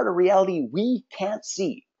 It's just part of reality we can't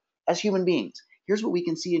see as human beings. Here's what we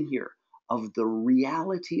can see in here of the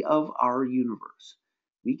reality of our universe.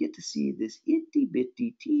 We get to see this itty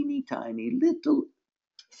bitty teeny tiny little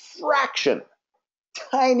fraction,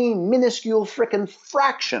 tiny minuscule frickin'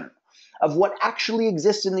 fraction of what actually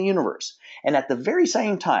exists in the universe. And at the very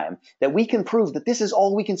same time that we can prove that this is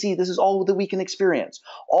all we can see, this is all that we can experience,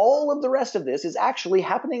 all of the rest of this is actually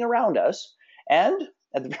happening around us. And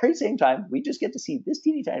at the very same time, we just get to see this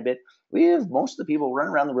teeny tiny bit. We have most of the people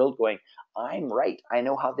running around the world going, I'm right, I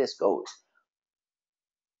know how this goes.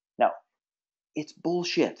 Now, it's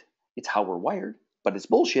bullshit. It's how we're wired, but it's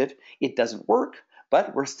bullshit. It doesn't work,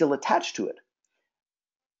 but we're still attached to it.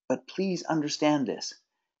 But please understand this.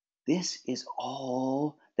 This is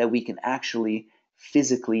all that we can actually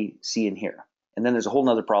physically see and hear. And then there's a whole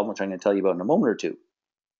other problem, which I'm going to tell you about in a moment or two.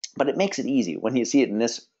 But it makes it easy when you see it in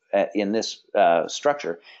this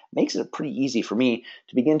structure. It makes it pretty easy for me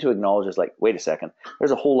to begin to acknowledge it's like, wait a second,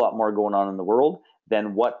 there's a whole lot more going on in the world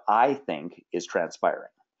than what I think is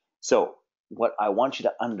transpiring. So what I want you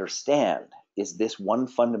to understand is this one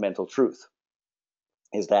fundamental truth,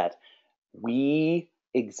 is that we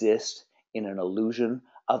exist in an illusion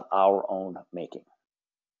of our own making.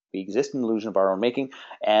 We exist in an illusion of our own making,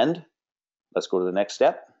 and let's go to the next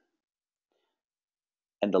step.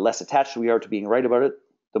 And the less attached we are to being right about it,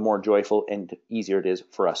 the more joyful and easier it is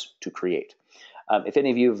for us to create. If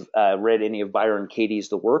any of you have read any of Byron Katie's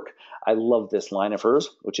The Work, I love this line of hers,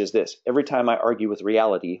 which is this: every time I argue with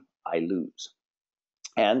reality, I lose.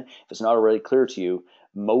 And if it's not already clear to you,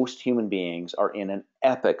 most human beings are in an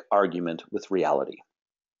epic argument with reality.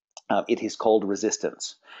 It is called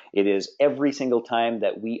resistance. It is every single time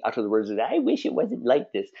that we utter the words that I wish it wasn't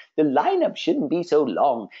like this. The lineup shouldn't be so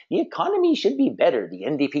long. The economy should be better. The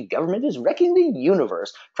NDP government is wrecking the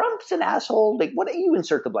universe. Trump's an asshole. Like, what, you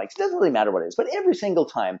insert the blanks. It doesn't really matter what it is. But every single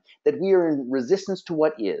time that we are in resistance to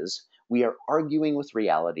what is, we are arguing with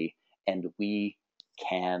reality, and we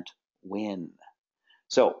can't win.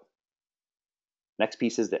 So, next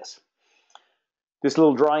piece is this. This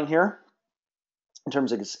little drawing here, in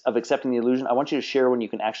terms of accepting the illusion, I want you to share when you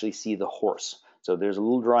can actually see the horse. So there's a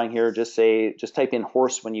little drawing here. Just type in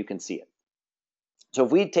horse when you can see it. So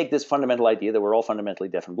if we take this fundamental idea that we're all fundamentally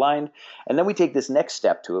deaf and blind, and then we take this next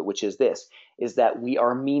step to it, which is this, is that we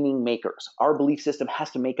are meaning makers. Our belief system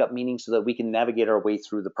has to make up meaning so that we can navigate our way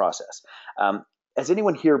through the process. Has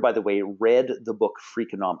anyone here, by the way, read the book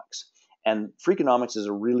Freakonomics? And Freakonomics is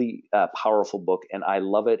a really powerful book, and I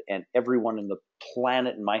love it, and everyone in the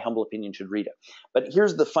planet, in my humble opinion, should read it. But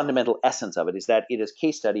here's the fundamental essence of it, is that it is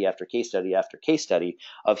case study after case study after case study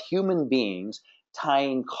of human beings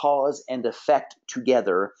tying cause and effect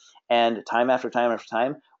together, and time after time after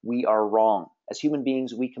time, we are wrong. As human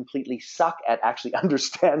beings, we completely suck at actually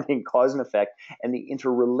understanding cause and effect and the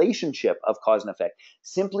interrelationship of cause and effect,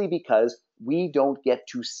 simply because we don't get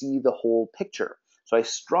to see the whole picture. So I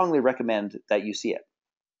strongly recommend that you see it.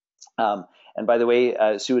 And by the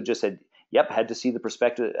way, Sue had just said, yep, had to see the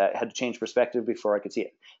perspective, had to change perspective before I could see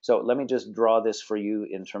it. So let me just draw this for you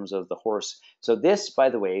in terms of the horse. So this, by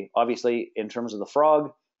the way, obviously in terms of the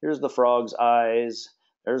frog, here's the frog's eyes,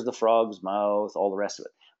 there's the frog's mouth, all the rest of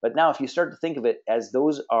it. But now if you start to think of it as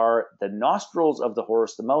those are the nostrils of the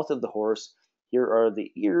horse, the mouth of the horse, here are the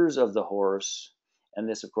ears of the horse, and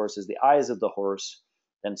this, of course, is the eyes of the horse,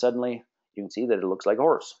 then suddenly you can see that it looks like a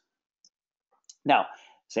horse. Now,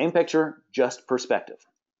 same picture, just perspective.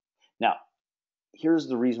 Now, here's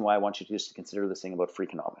the reason why I want you to just consider this thing about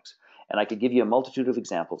Freakonomics. And I could give you a multitude of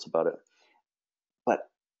examples about it. But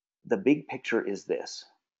the big picture is this.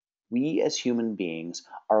 We as human beings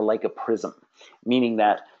are like a prism, meaning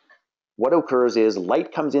that what occurs is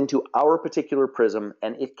light comes into our particular prism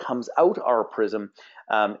and it comes out our prism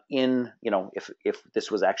in, if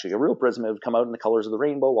this was actually a real prism, it would come out in the colors of the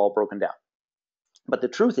rainbow all broken down. But the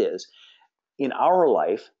truth is, in our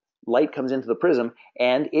life, light comes into the prism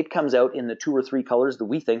and it comes out in the 2 or 3 colors that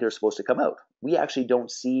we think are supposed to come out. We actually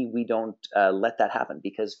we don't let that happen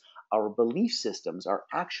because our belief systems are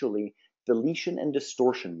actually deletion and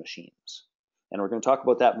distortion machines. And we're going to talk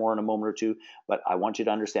about that more in a moment or two, but I want you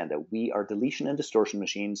to understand that we are deletion and distortion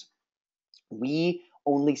machines. We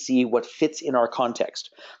only see what fits in our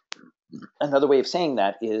context. Another way of saying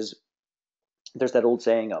that is, there's that old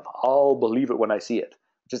saying of, I'll believe it when I see it,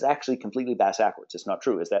 which is actually completely backwards. It's not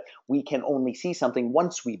true. Is that we can only see something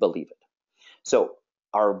once we believe it. So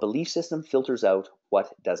our belief system filters out what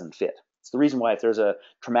doesn't fit. It's the reason why if there's a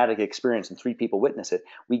traumatic experience and 3 people witness it,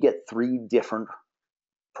 we get 3 different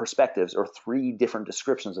perspectives or 3 different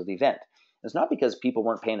descriptions of the event. It's not because people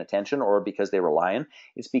weren't paying attention or because they were lying.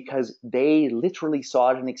 It's because they literally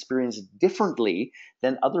saw it and experienced it differently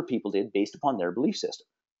than other people did based upon their belief system.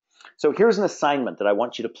 So here's an assignment that I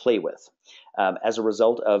want you to play with as a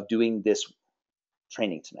result of doing this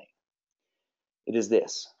training tonight. It is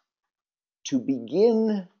this: to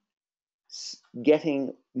begin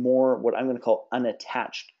getting more what I'm going to call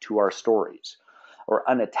unattached to our stories, or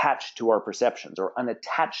unattached to our perceptions, or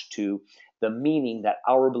unattached to the meaning that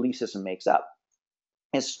our belief system makes up,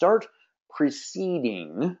 and start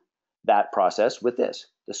preceding that process with this.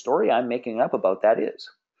 The story I'm making up about that is.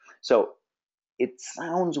 So it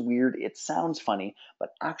sounds weird, it sounds funny, but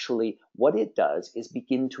actually what it does is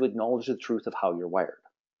begin to acknowledge the truth of how you're wired.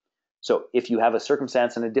 So if you have a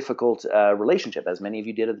circumstance in a difficult relationship, as many of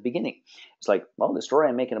you did at the beginning, it's like, well, the story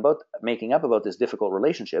I'm making up about this difficult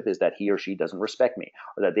relationship is that he or she doesn't respect me,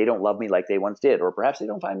 or that they don't love me like they once did, or perhaps they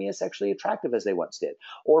don't find me as sexually attractive as they once did,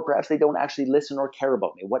 or perhaps they don't actually listen or care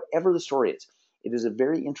about me. Whatever the story is, it is a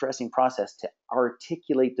very interesting process to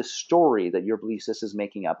articulate the story that your belief system is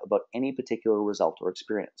making up about any particular result or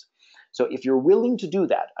experience. So if you're willing to do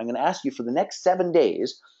that, I'm going to ask you for the next 7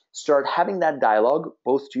 days, start having that dialogue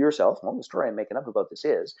both to yourself, well, the story I'm making up about this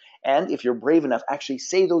is, and if you're brave enough, actually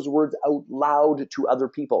say those words out loud to other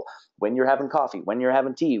people when you're having coffee, when you're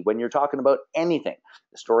having tea, when you're talking about anything.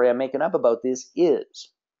 The story I'm making up about this is.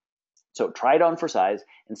 So try it on for size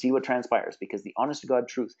and see what transpires, because the honest to God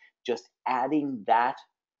truth, just adding that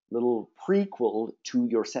little prequel to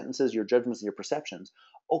your sentences, your judgments, and your perceptions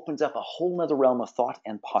opens up a whole nother realm of thought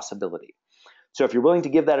and possibility. So if you're willing to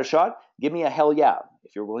give that a shot, give me a hell yeah.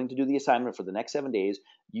 If you're willing to do the assignment for the next 7 days,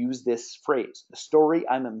 use this phrase. The story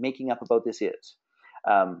I'm making up about this is.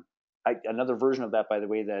 Another version of that, by the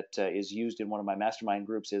way, that is used in one of my mastermind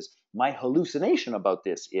groups is my hallucination about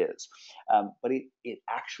this is. But it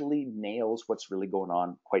actually nails what's really going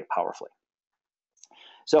on quite powerfully.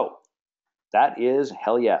 So that is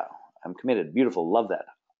hell yeah. I'm committed. Beautiful. Love that.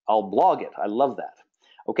 I'll blog it. I love that.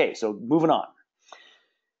 Okay, so moving on.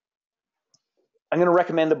 I'm going to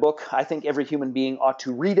recommend a book. I think every human being ought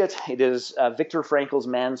to read it. It is Viktor Frankl's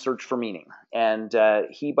Man's Search for Meaning. And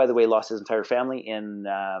he, by the way, lost his entire family in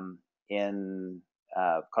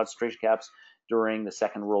concentration camps during the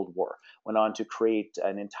Second World War. Went on to create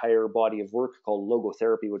an entire body of work called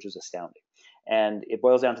logotherapy, which is astounding. And it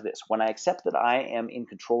boils down to this: when I accept that I am in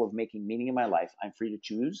control of making meaning in my life, I'm free to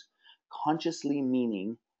choose consciously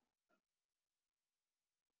meaning.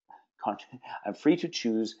 I'm free to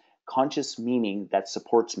choose conscious meaning that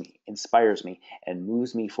supports me, inspires me, and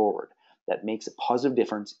moves me forward, that makes a positive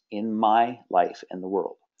difference in my life and the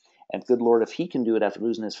world. And good Lord, if he can do it after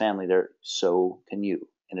losing his family there, so can you.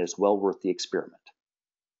 And it is well worth the experiment.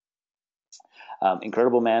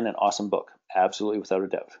 Incredible man and awesome book, absolutely without a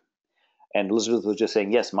doubt. And Elizabeth was just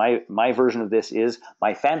saying, yes, my version of this is,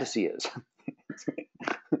 my fantasy is.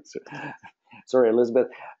 Sorry, Elizabeth.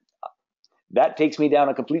 That takes me down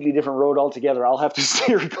a completely different road altogether. I'll have to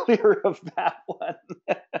steer clear of that one.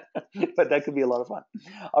 But that could be a lot of fun.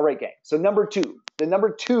 All right, gang. So the number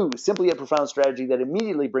two, simply a profound strategy that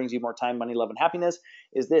immediately brings you more time, money, love, and happiness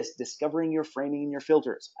is this: discovering your framing and your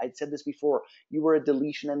filters. I'd said this before. You are a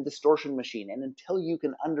deletion and distortion machine. And until you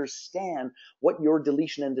can understand what your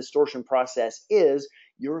deletion and distortion process is,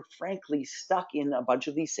 you're frankly stuck in a bunch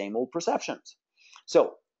of these same old perceptions.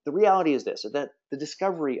 So the reality is this: that the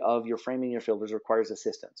discovery of your framing and your filters requires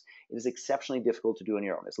assistance. It is exceptionally difficult to do on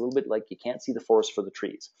your own. It's a little bit like you can't see the forest for the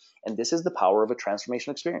trees. And this is the power of a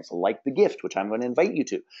transformational experience, like the gift, which I'm going to invite you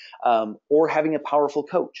to, or having a powerful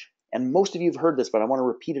coach. And most of you have heard this, but I want to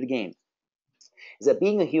repeat it again, is that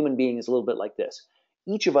being a human being is a little bit like this.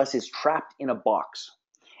 Each of us is trapped in a box,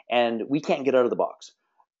 and we can't get out of the box.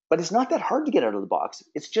 But it's not that hard to get out of the box.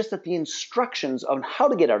 It's just that the instructions on how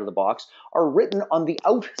to get out of the box are written on the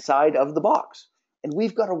outside of the box. And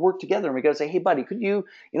we've got to work together, and we've got to say, hey, buddy, could you,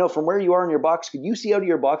 from where you are in your box, could you see out of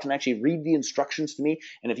your box and actually read the instructions to me?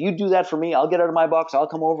 And if you do that for me, I'll get out of my box, I'll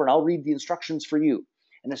come over and I'll read the instructions for you.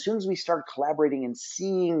 And as soon as we start collaborating and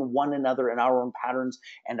seeing one another and our own patterns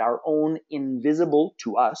and our own invisible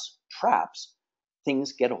to us traps,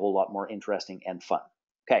 things get a whole lot more interesting and fun.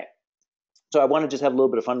 Okay. So I want to just have a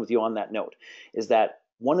little bit of fun with you on that note, is that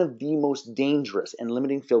one of the most dangerous and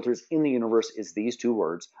limiting filters in the universe is these two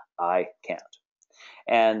words, I can't.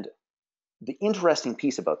 And the interesting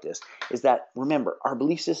piece about this is that, remember, our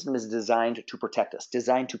belief system is designed to protect us,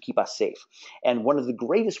 designed to keep us safe. And one of the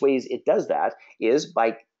greatest ways it does that is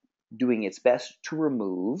by doing its best to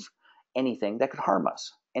remove anything that could harm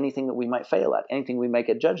us, anything that we might fail at, anything we might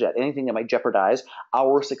get judged at, anything that might jeopardize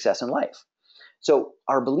our success in life. So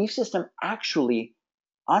our belief system actually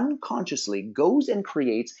unconsciously goes and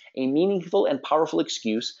creates a meaningful and powerful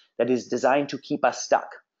excuse that is designed to keep us stuck.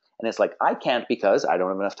 And it's like, I can't because I don't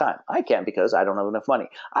have enough time. I can't because I don't have enough money.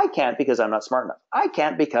 I can't because I'm not smart enough. I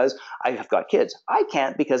can't because I have got kids. I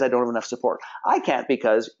can't because I don't have enough support. I can't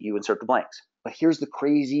because you insert the blanks. But here's the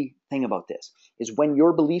crazy thing about this, is when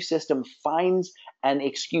your belief system finds an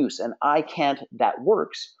excuse, an I can't that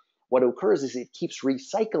works, what occurs is it keeps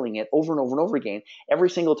recycling it over and over and over again. Every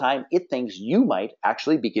single time it thinks you might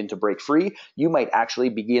actually begin to break free. You might actually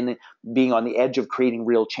begin being on the edge of creating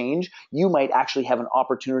real change. You might actually have an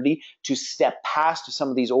opportunity to step past some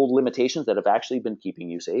of these old limitations that have actually been keeping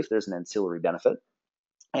you safe. There's an ancillary benefit.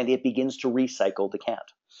 And it begins to recycle the can't.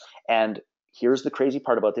 And here's the crazy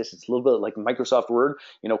part about this. It's a little bit like Microsoft Word,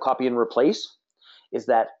 copy and replace, is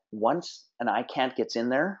that once an I can't gets in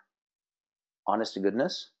there, honest to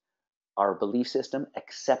goodness, our belief system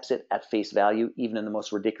accepts it at face value, even in the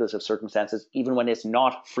most ridiculous of circumstances, even when it's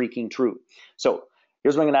not freaking true. So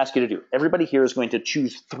here's what I'm going to ask you to do. Everybody here is going to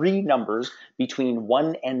choose 3 numbers between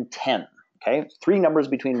 1 and 10. Okay, 3 numbers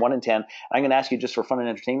between 1 and 10. I'm going to ask you, just for fun and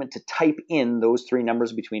entertainment, to type in those 3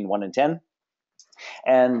 numbers between 1 and 10.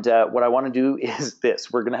 And what I want to do is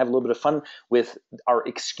this. We're going to have a little bit of fun with our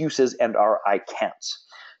excuses and our I can'ts.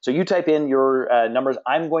 So you type in your numbers.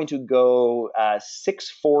 I'm going to go 6,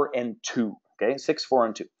 4, and 2. Okay, 6, 4,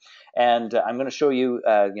 and 2. And I'm going to show you,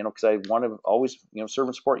 because I want to always, serve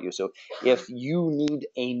and support you. So if you need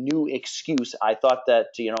a new excuse, I thought that,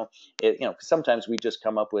 sometimes we just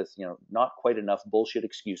come up with, not quite enough bullshit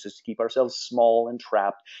excuses to keep ourselves small and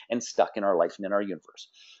trapped and stuck in our life and in our universe.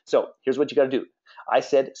 So here's what you got to do. I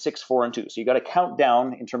said 6, 4, and 2. So you got to count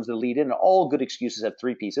down in terms of the lead-in. And all good excuses have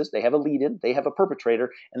 3 pieces. They have a lead-in, they have a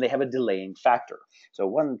perpetrator, and they have a delaying factor. So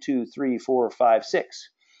 1, 2, 3, 4, 5, 6.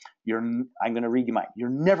 I'm going to read you mine. You're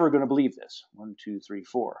never going to believe this. 1, 2, 3,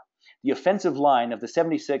 4. The offensive line of the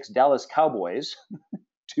 76 Dallas Cowboys,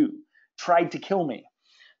 2, tried to kill me.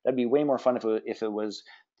 That'd be way more fun if it was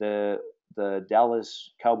the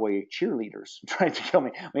Dallas Cowboy cheerleaders trying to kill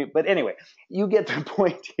me. But anyway, you get the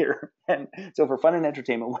point here. And so for fun and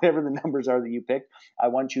entertainment, whatever the numbers are that you picked, I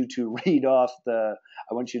want you to read off I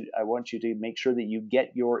want you to make sure that you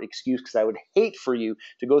get your excuse, because I would hate for you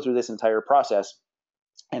to go through this entire process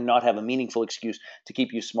and not have a meaningful excuse to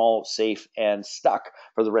keep you small, safe, and stuck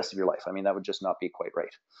for the rest of your life. I mean, that would just not be quite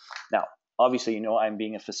right. Now, obviously, I'm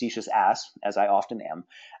being a facetious ass, as I often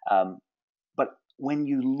am. But when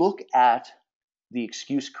you look at the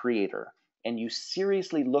excuse creator and you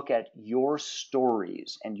seriously look at your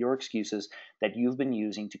stories and your excuses that you've been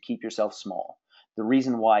using to keep yourself small, the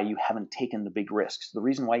reason why you haven't taken the big risks, the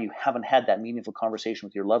reason why you haven't had that meaningful conversation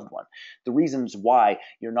with your loved one, the reasons why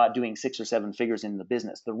you're not doing 6 or 7 figures in the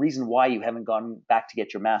business, the reason why you haven't gone back to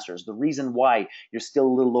get your master's, the reason why you're still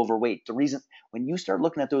a little overweight, the reason, when you start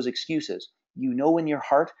looking at those excuses, you know in your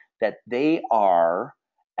heart that they are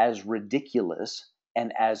as ridiculous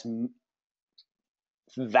and as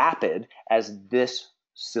vapid as this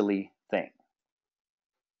silly thing.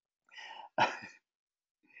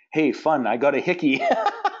 Hey, fun, I got a hickey.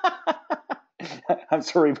 I'm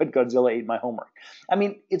sorry, but Godzilla ate my homework. I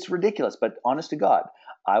mean, it's ridiculous, but honest to God,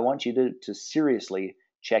 I want you to seriously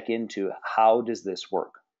check into, how does this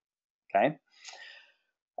work? Okay?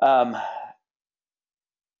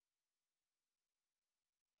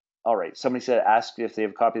 All right, somebody asked if they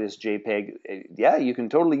have a copy of this JPEG. Yeah, you can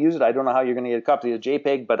totally use it. I don't know how you're going to get a copy of the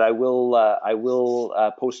JPEG, but I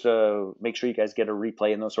will post make sure you guys get a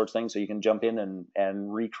replay and those sorts of things, so you can jump in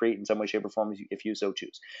and recreate in some way, shape, or form if you so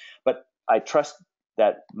choose. But I trust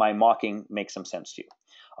that my mocking makes some sense to you.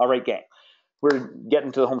 All right, gang. We're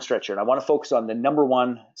getting to the home stretch here, and I want to focus on the number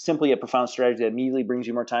one, simply a profound strategy that immediately brings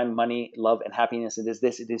you more time, money, love, and happiness. It is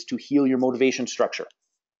this. It is to heal your motivation structure.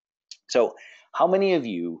 So how many of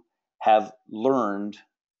you have learned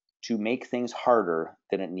to make things harder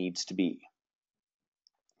than it needs to be?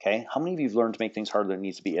 Okay, how many of you have learned to make things harder than it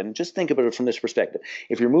needs to be? And just think about it from this perspective.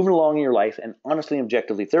 If you're moving along in your life, and honestly and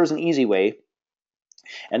objectively, if there was an easy way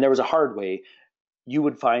and there was a hard way, you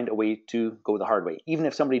would find a way to go the hard way. Even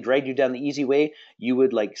if somebody dragged you down the easy way, you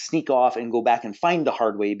would like sneak off and go back and find the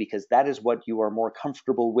hard way because that is what you are more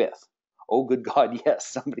comfortable with. Oh, good God, yes,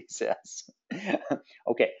 somebody says.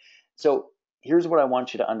 Okay, so here's what I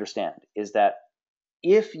want you to understand is that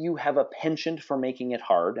if you have a penchant for making it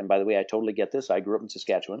hard, and by the way, I totally get this, I grew up in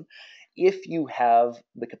Saskatchewan. If you have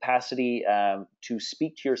the capacity to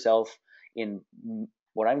speak to yourself in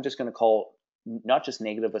what I'm just going to call not just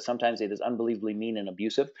negative, but sometimes it is unbelievably mean and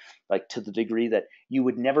abusive, like to the degree that you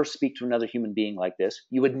would never speak to another human being like this.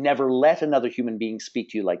 You would never let another human being speak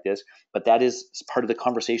to you like this, but that is part of the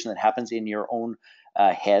conversation that happens in your own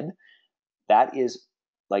head. That is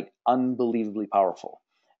like unbelievably powerful.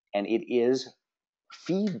 And it is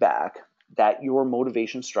feedback that your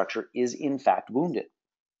motivation structure is in fact wounded.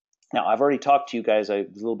 Now, I've already talked to you guys a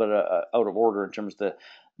little bit out of order in terms of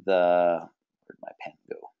where'd my pen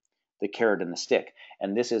go? The carrot and the stick.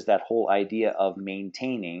 And this is that whole idea of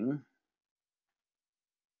maintaining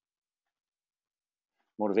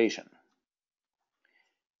motivation.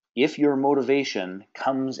 If your motivation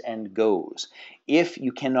comes and goes, if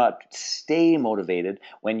you cannot stay motivated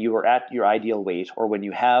when you are at your ideal weight or when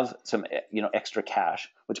you have some extra cash,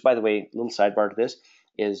 which by the way, little sidebar to this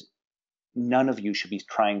is none of you should be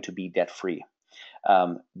trying to be debt free.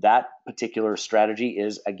 That particular strategy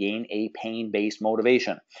is again a pain-based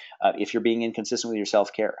motivation. If you're being inconsistent with your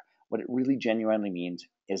self-care, what it really genuinely means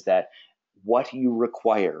is that what you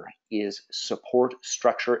require is support,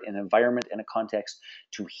 structure, an environment, and a context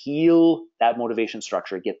to heal that motivation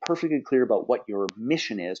structure, get perfectly clear about what your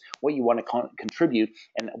mission is, what you want to contribute,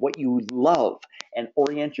 and what you love, and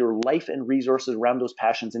orient your life and resources around those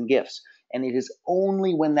passions and gifts. And it is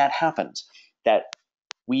only when that happens that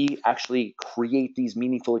we actually create these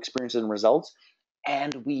meaningful experiences and results,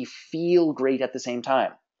 and we feel great at the same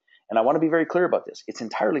time. And I want to be very clear about this. It's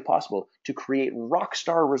entirely possible to create rock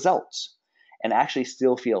star results and actually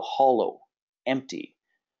still feel hollow, empty,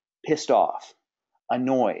 pissed off,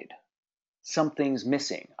 annoyed. Something's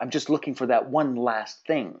missing. I'm just looking for that one last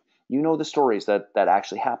thing. You know the stories that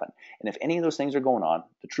actually happen. And if any of those things are going on,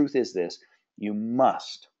 the truth is this: you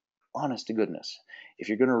must, honest to goodness, if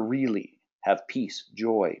you're going to really have peace,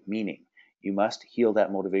 joy, meaning, you must heal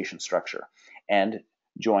that motivation structure and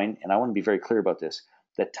join, and I want to be very clear about this,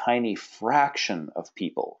 the tiny fraction of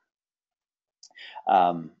people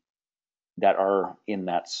that are in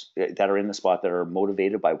the spot that are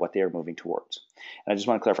motivated by what they are moving towards. And I just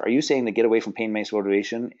want to clarify, are you saying to get away from pain-based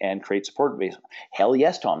motivation and create support-based? Hell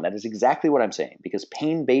yes, Tom, that is exactly what I'm saying, because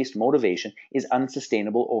pain-based motivation is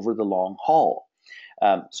unsustainable over the long haul.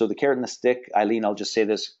 So the carrot and the stick, Eileen, I'll just say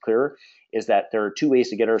this clearer, is that there are two ways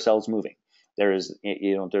to get ourselves moving. There is,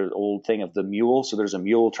 there's the old thing of the mule. So there's a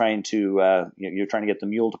mule trying to, you're trying to get the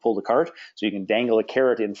mule to pull the cart. So you can dangle a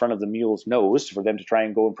carrot in front of the mule's nose for them to try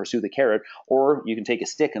and go and pursue the carrot, or you can take a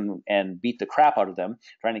stick and beat the crap out of them,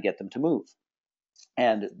 trying to get them to move.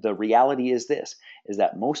 And the reality is this, is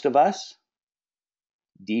that most of us,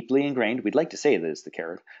 deeply ingrained, we'd like to say that it's the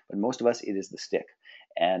carrot, but most of us, it is the stick.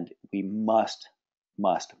 And we must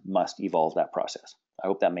evolve that process. I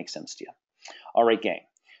hope that makes sense to you. All right, gang.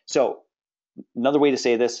 So another way to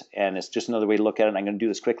say this, and it's just another way to look at it, and I'm going to do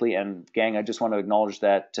this quickly. And gang, I just want to acknowledge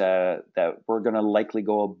that that we're going to likely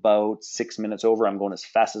go about 6 minutes over. I'm going as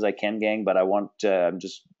fast as I can, gang, but I'm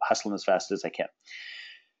just hustling as fast as I can.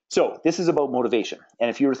 So this is about motivation. And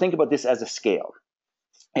if you were to think about this as a scale,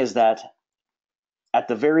 is that at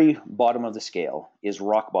the very bottom of the scale is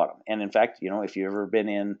rock bottom. And in fact, if you've ever been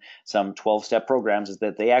in some 12-step programs, is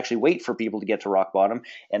that they actually wait for people to get to rock bottom.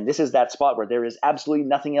 And this is that spot where there is absolutely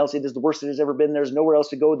nothing else. It is the worst it has ever been. There's nowhere else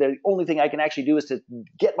to go. The only thing I can actually do is to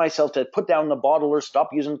get myself to put down the bottle or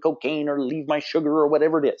stop using cocaine or leave my sugar or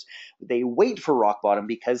whatever it is. They wait for rock bottom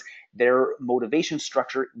because their motivation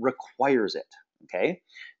structure requires it. Okay.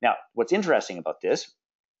 Now, what's interesting about this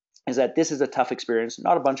is that this is a tough experience.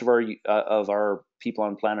 Not a bunch of our people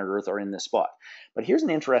on planet Earth are in this spot. But here's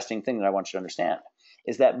an interesting thing that I want you to understand,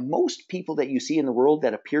 is that most people that you see in the world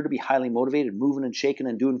that appear to be highly motivated, moving and shaking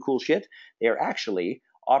and doing cool shit, they are actually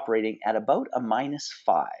operating at about a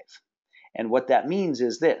 -5. And what that means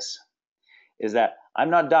is this, is that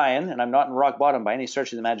I'm not dying and I'm not in rock bottom by any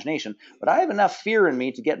stretch of the imagination, but I have enough fear in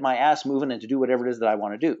me to get my ass moving and to do whatever it is that I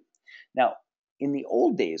want to do. Now, in the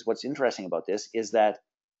old days, what's interesting about this is that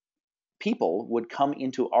people would come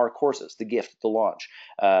into our courses, the gift, the launch,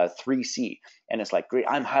 3C, and it's like, great,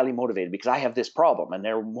 I'm highly motivated because I have this problem, and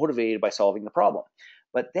they're motivated by solving the problem.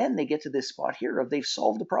 But then they get to this spot here of they've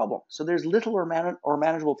solved the problem. So there's little or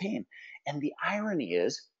manageable pain. And the irony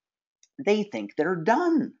is they think they're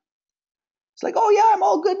done. It's like, oh yeah, I'm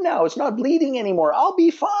all good now. It's not bleeding anymore. I'll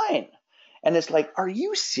be fine. And it's like, are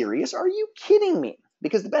you serious? Are you kidding me?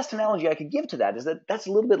 Because the best analogy I could give to that is that that's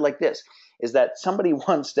a little bit like this, is that somebody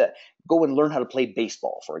wants to go and learn how to play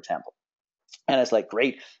baseball, for example. And it's like,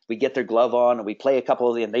 great, we get their glove on and we play a couple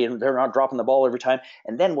of them, and they're not dropping the ball every time.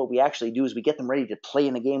 And then what we actually do is we get them ready to play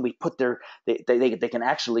in the game. We put they can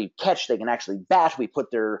actually catch, they can actually bat. We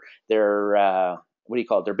put their what do you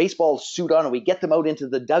call it, their baseball suit on, and we get them out into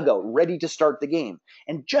the dugout ready to start the game.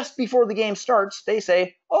 And just before the game starts, they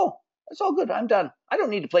say, oh, it's all good. I'm done. I don't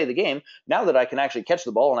need to play the game. Now that I can actually catch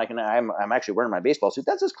the ball and I'm actually wearing my baseball suit,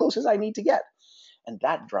 that's as close as I need to get. And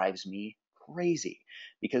that drives me crazy,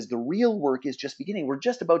 because the real work is just beginning. We're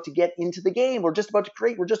just about to get into the game. We're just about to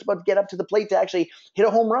create. We're just about to get up to the plate to actually hit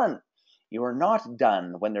a home run. You are not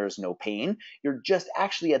done when there is no pain. You're just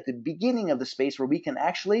actually at the beginning of the space where we can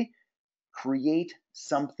actually create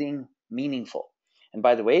something meaningful. And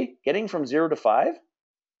by the way, getting from 0 to 5,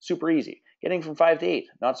 super easy. Getting from 5 to 8,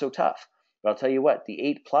 not so tough. But I'll tell you what,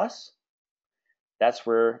 the 8+, that's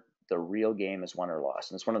where the real game is won or lost.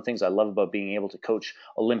 And it's one of the things I love about being able to coach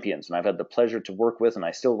Olympians. And I've had the pleasure to work with, and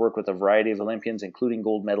I still work with a variety of Olympians, including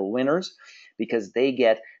gold medal winners, because they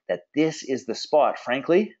get that this is the spot,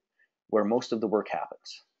 frankly, where most of the work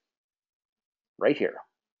happens. Right here.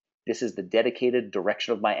 This is the dedicated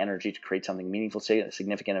direction of my energy to create something meaningful,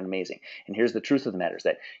 significant, and amazing. And here's the truth of the matter, is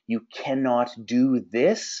that you cannot do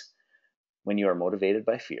this when you are motivated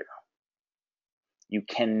by fear. You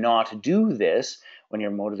cannot do this when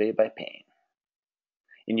you're motivated by pain.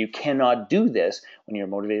 And you cannot do this when you're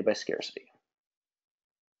motivated by scarcity.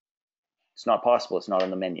 It's not possible. It's not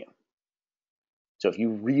on the menu. So if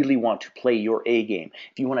you really want to play your A game,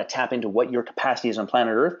 if you want to tap into what your capacity is on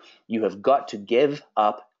planet Earth, you have got to give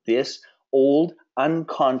up this old,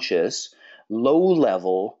 unconscious,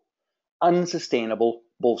 low-level, unsustainable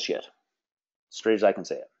bullshit. Straight as I can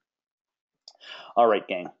say it. All right,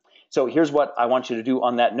 gang. So here's what I want you to do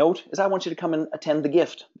on that note, is I want you to come and attend the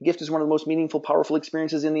gift. The gift is one of the most meaningful, powerful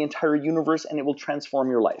experiences in the entire universe, and it will transform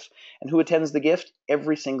your life. And who attends the gift?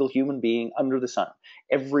 Every single human being under the sun,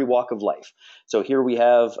 every walk of life. So here we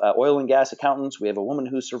have oil and gas accountants. We have a woman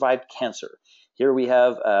who survived cancer. Here we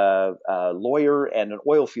have a lawyer and an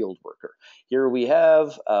oil field worker. Here we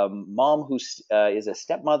have a mom who is a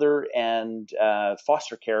stepmother and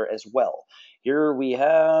foster care as well. Here we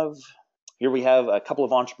have a couple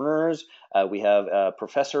of entrepreneurs. We have a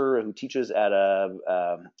professor who teaches at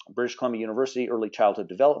British Columbia University, early childhood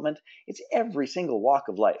development. It's every single walk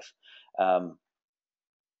of life.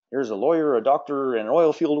 There's a lawyer, a doctor, and an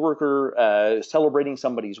oil field worker celebrating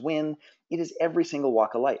somebody's win. It is every single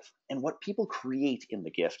walk of life. And what people create in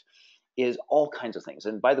the gift is all kinds of things.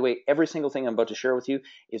 And by the way, every single thing I'm about to share with you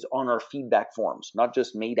is on our feedback forms, not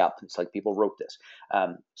just made up. It's like people wrote this.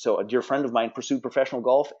 So a dear friend of mine pursued professional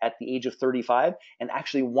golf at the age of 35 and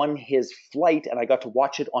actually won his flight, and I got to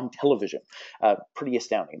watch it on television. Pretty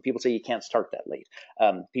astounding. People say you can't start that late.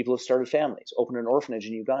 People have started families, opened an orphanage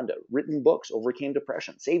in Uganda, written books, overcame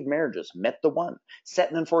depression, saved marriages, met the one, set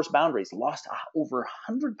and enforced boundaries, lost over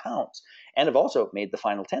 100 pounds, and have also made the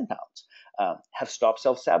final 10 pounds. Have stopped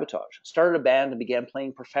self-sabotage, started a band and began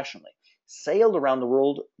playing professionally, sailed around the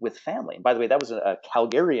world with family. And by the way, that was a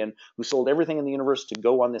Calgarian who sold everything in the universe to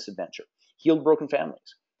go on this adventure. Healed broken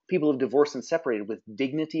families. People have divorced and separated with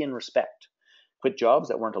dignity and respect. Quit jobs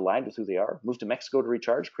that weren't aligned with who they are. Moved to Mexico to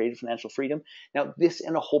recharge. Created financial freedom. Now, this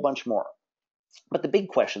and a whole bunch more. But the big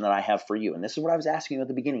question that I have for you, and this is what I was asking you at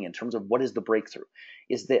the beginning in terms of what is the breakthrough,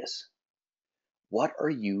 is this. What are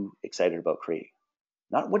you excited about creating?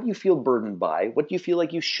 Not what do you feel burdened by, what do you feel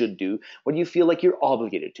like you should do, what do you feel like you're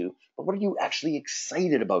obligated to, but what are you actually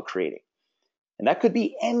excited about creating? And that could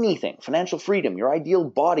be anything: financial freedom, your ideal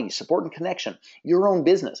body, support and connection, your own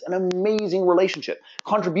business, an amazing relationship,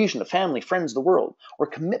 contribution to family, friends, the world, or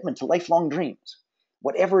commitment to lifelong dreams.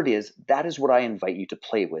 Whatever it is, that is what I invite you to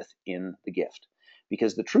play with in the gift.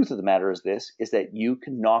 Because the truth of the matter is this, is that you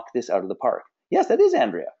can knock this out of the park. Yes, that is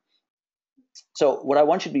Andrea. So what I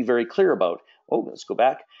want you to be very clear about, let's go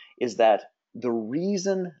back, is that the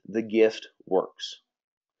reason the gift works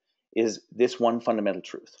is this one fundamental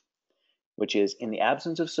truth, which is in the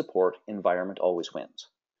absence of support, environment always wins.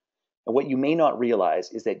 And what you may not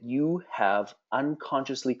realize is that you have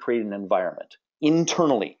unconsciously created an environment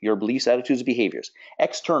internally, your beliefs, attitudes, behaviors,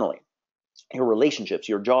 externally, your relationships,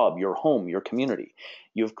 your job, your home, your community.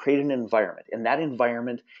 You've created an environment, and that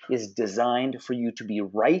environment is designed for you to be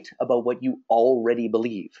right about what you already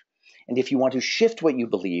believe. And if you want to shift what you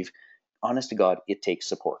believe, honest to God, it takes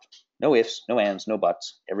support. No ifs, no ands, no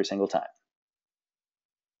buts, every single time.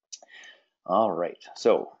 All right,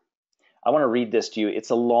 so I want to read this to you. It's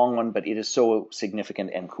a long one, but it is so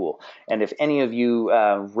significant and cool. And if any of you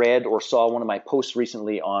read or saw one of my posts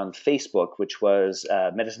recently on Facebook, which was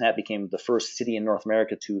Medicine Hat became the first city in North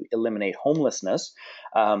America to eliminate homelessness,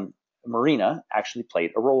 Marina actually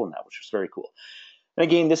played a role in that, which was very cool. And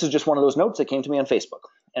again, this is just one of those notes that came to me on Facebook.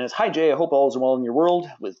 And it's, "Hi Jay, I hope all is well in your world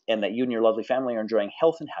and that you and your lovely family are enjoying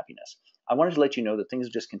health and happiness. I wanted to let you know that things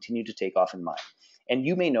just continue to take off in mine. And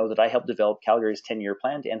you may know that I helped develop Calgary's 10-year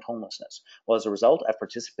plan to end homelessness. Well, as a result,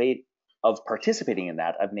 participating in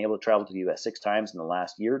that, I've been able to travel to the US 6 times in the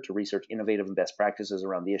last year to research innovative and best practices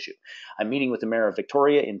around the issue. I'm meeting with the mayor of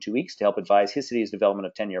Victoria in 2 weeks to help advise his city's development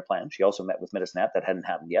of 10-year plan. She also met with Medicine Hat. That hadn't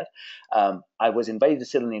happened yet. I was invited to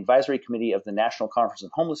sit on the advisory committee of the National Conference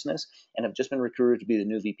on Homelessness and have just been recruited to be the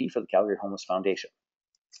new VP for the Calgary Homeless Foundation."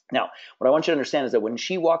 Now, what I want you to understand is that when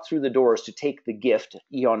she walked through the doors to take the gift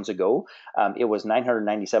eons ago, it was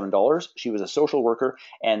 $997. She was a social worker,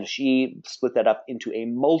 and she split that up into a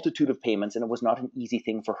multitude of payments, and it was not an easy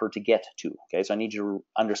thing for her to get to. Okay, so I need you to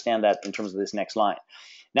understand that in terms of this next line.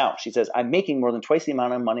 Now, she says, "I'm making more than twice the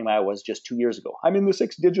amount of money I was just 2 years ago. I'm in the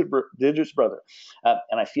six digits, brother.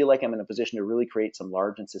 And I feel like I'm in a position to really create some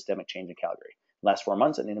large and systemic change in Calgary. Last 4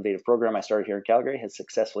 months, an innovative program I started here in Calgary has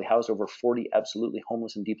successfully housed over 40 absolutely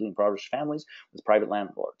homeless and deeply impoverished families with private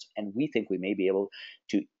landlords. And we think we may be able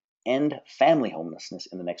to end family homelessness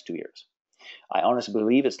in the next 2 years. I honestly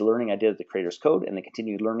believe it's the learning I did at the Creators Code and the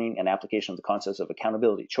continued learning and application of the concepts of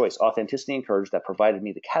accountability, choice, authenticity, and courage that provided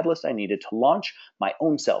me the catalyst I needed to launch my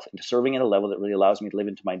own self into serving at a level that really allows me to live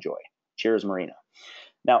into my joy. Cheers, Marina."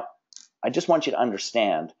 Now, I just want you to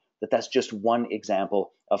understand that that's just one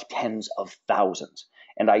example of tens of thousands.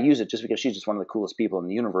 And I use it just because she's just one of the coolest people in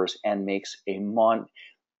the universe and makes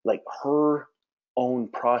like her own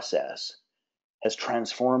process has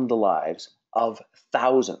transformed the lives of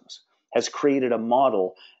thousands, has created a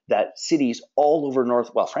model that cities all over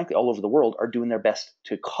frankly, all over the world are doing their best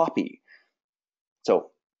to copy.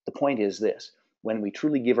 So the point is this: when we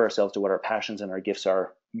truly give ourselves to what our passions and our gifts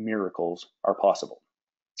are, miracles are possible.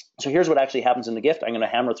 So here's what actually happens in the gift. I'm going to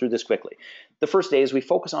hammer through this quickly. The first day is we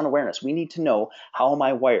focus on awareness. We need to know, how am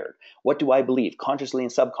I wired? What do I believe consciously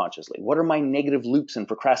and subconsciously? What are my negative loops and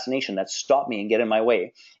procrastination that stop me and get in my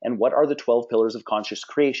way? And what are the 12 pillars of conscious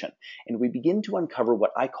creation? And we begin to uncover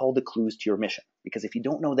what I call the clues to your mission. Because if you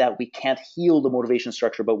don't know that, we can't heal the motivation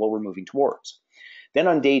structure about what we're moving towards. Then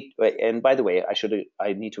on day, and by the way,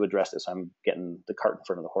 I need to address this. I'm getting the cart in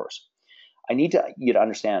front of the horse. I need you to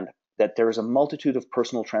understand that there is a multitude of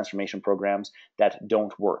personal transformation programs that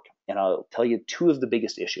don't work. And I'll tell you two of the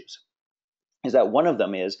biggest issues. Is that one of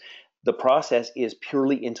them is the process is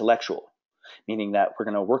purely intellectual, meaning that we're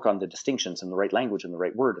going to work on the distinctions and the right language and the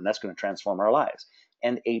right word, and that's going to transform our lives.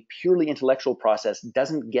 And a purely intellectual process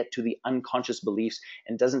doesn't get to the unconscious beliefs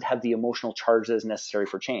and doesn't have the emotional charge that is necessary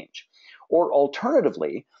for change. Or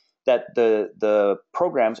alternatively, that the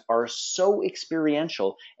programs are so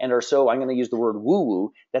experiential and are so, I'm going to use the word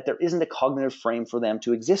woo-woo, that there isn't a cognitive frame for them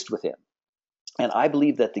to exist within. And I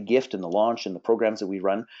believe that the gift and the launch and the programs that we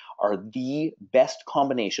run are the best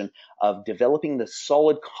combination of developing the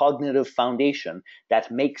solid cognitive foundation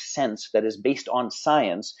that makes sense, that is based on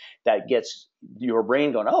science, that gets your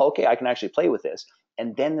brain going, oh, okay, I can actually play with this.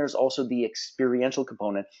 And then there's also the experiential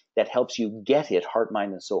component that helps you get it, heart,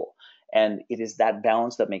 mind, and soul. And it is that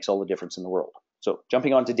balance that makes all the difference in the world. So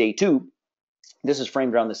jumping on to day 2, this is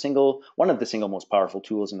framed around one of the single most powerful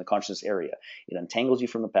tools in the consciousness area. It untangles you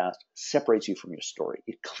from the past, separates you from your story.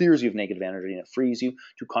 It clears you of negative energy, and it frees you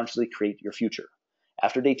to consciously create your future.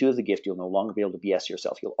 After day 2 of the gift, you'll no longer be able to BS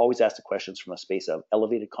yourself. You'll always ask the questions from a space of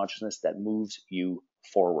elevated consciousness that moves you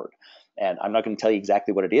forward. And I'm not going to tell you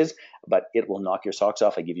exactly what it is, but it will knock your socks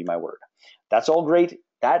off. I give you my word. That's all great.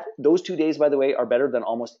 Those 2 days, by the way, are better than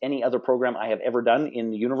almost any other program I have ever done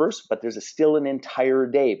in the universe, but there's still an entire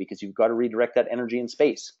day because you've got to redirect that energy in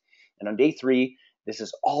space. And on day 3, this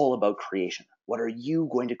is all about creation. What are you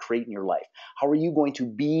going to create in your life? How are you going to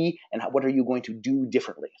be, and what are you going to do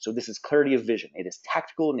differently? So this is clarity of vision. It is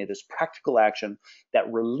tactical and it is practical action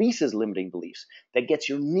that releases limiting beliefs, that gets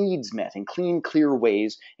your needs met in clean, clear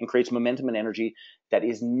ways, and creates momentum and energy that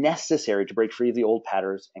is necessary to break free of the old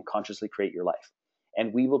patterns and consciously create your life.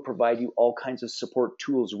 And we will provide you all kinds of support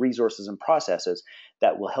tools, resources, and processes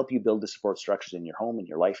that will help you build the support structures in your home, in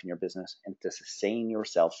your life, in your business, and to sustain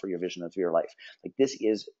yourself for your vision of your life. Like, this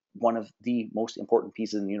is one of the most important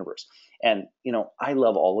pieces in the universe. And, I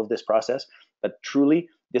love all of this process, but truly,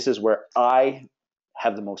 this is where I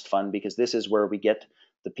have the most fun, because this is where we get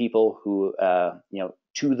the people who,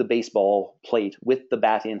 to the baseball plate with the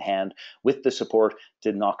bat in hand, with the support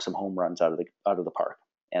to knock some home runs out of the park.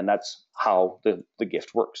 And that's how the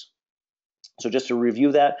gift works. So just to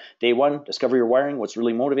review that, day 1, discover your wiring, what's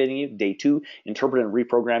really motivating you. Day 2, interpret and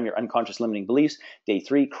reprogram your unconscious limiting beliefs. Day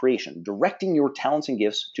 3, creation, directing your talents and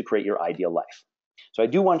gifts to create your ideal life. So I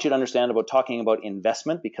do want you to understand about talking about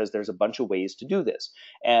investment, because there's a bunch of ways to do this.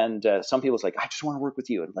 And some people's like, I just want to work with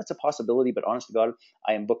you. And that's a possibility, but honest to God,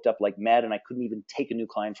 I am booked up like mad, and I couldn't even take a new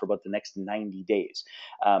client for about the next 90 days.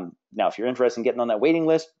 Now, if you're interested in getting on that waiting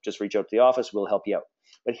list, just reach out to the office. We'll help you out.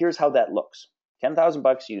 But here's how that looks.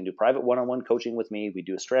 $10,000, you can do private one-on-one coaching with me. We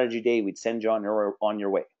do a strategy day. We'd send you on your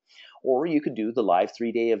way. Or you could do the live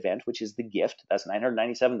 3-day event, which is the gift. That's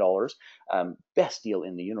 $997, best deal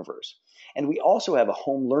in the universe. And we also have a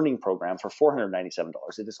home learning program for $497.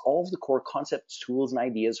 It is all of the core concepts, tools, and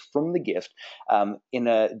ideas from the gift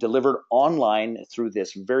delivered online through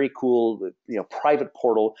this very cool private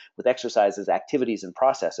portal with exercises, activities, and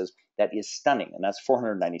processes that is stunning. And that's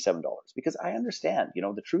 $497. Because I understand,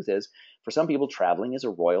 the truth is, for some people, traveling is a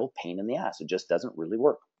royal pain in the ass. It just doesn't really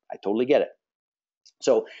work. I totally get it.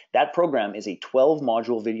 So that program is a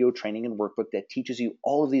 12-module video training and workbook that teaches you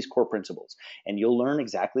all of these core principles. And you'll learn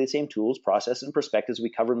exactly the same tools, process, and perspectives we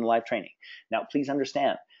covered in the live training. Now, please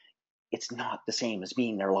understand, it's not the same as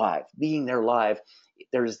being there live. Being there live,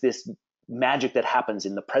 there's this magic that happens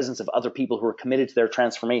in the presence of other people who are committed to their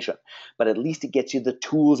transformation. But at least it gets you the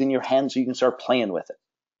tools in your hands so you can start playing with it.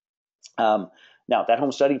 Now, that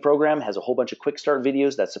home study program has a whole bunch of quick start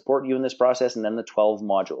videos that support you in this process, and then the 12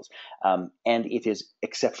 modules. And it is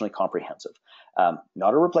exceptionally comprehensive.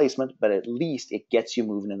 Not a replacement, but at least it gets you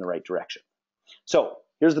moving in the right direction. So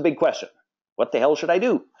here's the big question. What the hell should I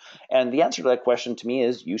do? And the answer to that question to me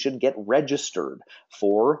is you should get registered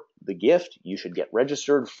for the gift. You should get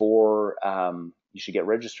registered for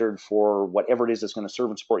whatever it is that's going to serve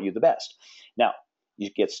and support you the best. Now, you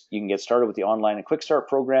can get started with the online and quick start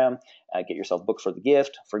program, get yourself booked for the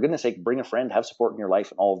gift. For goodness sake, bring a friend, have support in your life,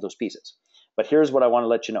 and all of those pieces. But here's what I want to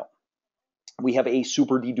let you know. We have a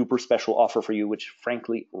super de-duper special offer for you, which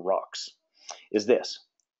frankly rocks, is this.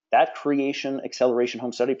 That Creation Acceleration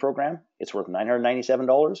Home Study Program, it's worth $997.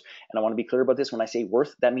 And I want to be clear about this. When I say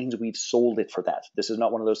worth, that means we've sold it for that. This is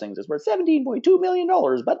not one of those things that's worth $17.2 million.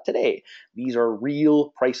 But today, these are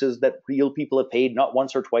real prices that real people have paid, not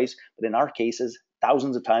once or twice, but in our cases,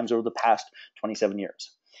 thousands of times over the past 27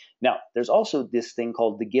 years. Now, there's also this thing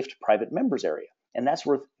called the Gift Private Members Area, and that's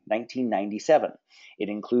worth $1997. It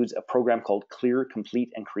includes a program called Clear,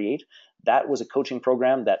 Complete, and Create. That was a coaching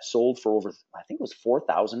program that sold for over, I think it was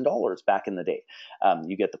 $4,000 back in the day.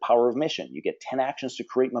 You get the Power of Mission. You get 10 actions to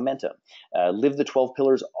create momentum. Live the 12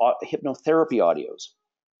 Pillars hypnotherapy audios.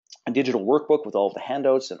 A digital workbook with all of the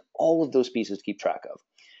handouts and all of those pieces to keep track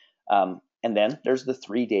of. And then there's the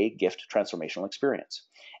 3-day gift transformational experience.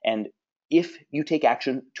 And if you take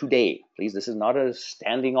action today, please, this is not a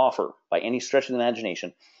standing offer by any stretch of the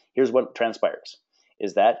imagination. Here's what transpires,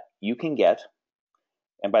 is that you can get,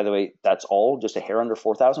 and by the way, that's all just a hair under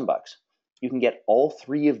 $4,000. You can get all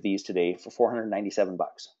 3 of these today for $497.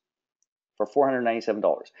 For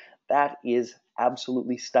 $497. That is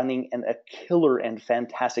absolutely stunning and a killer and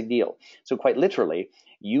fantastic deal. So quite literally,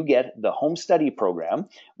 you get the home study program,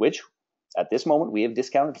 which at this moment we have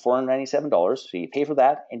discounted to $497. So you pay for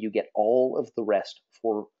that and you get all of the rest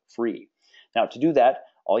for free. Now, to do that,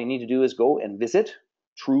 all you need to do is go and visit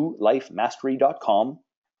truelifemastery.com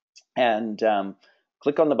and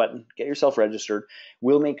click on the button, get yourself registered.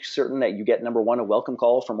 We'll make certain that you get, number one, a welcome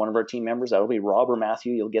call from one of our team members. That'll be Rob or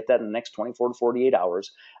Matthew. You'll get that in the next 24 to 48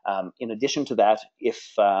 hours. In addition to that, you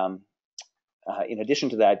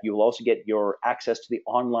will also get your access to the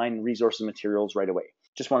online resources and materials right away.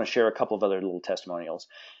 Just want to share a couple of other little testimonials.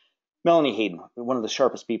 Melanie Hayden, one of the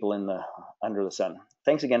sharpest people under the sun.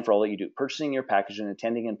 Thanks again for all that you do. Purchasing your package and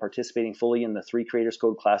attending and participating fully in the 3 Creators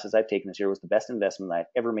Code classes I've taken this year was the best investment I've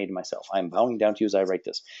ever made in myself. I am bowing down to you as I write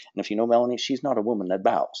this. And if you know Melanie, she's not a woman that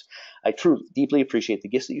bows. I truly, deeply appreciate the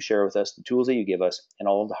gifts that you share with us, the tools that you give us, and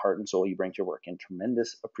all of the heart and soul you bring to your work. And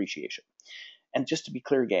tremendous appreciation. And just to be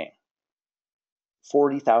clear, gang,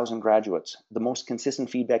 40,000 graduates. The most consistent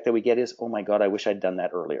feedback that we get is, oh my God, I wish I'd done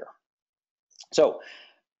that earlier. So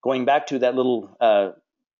going back to that little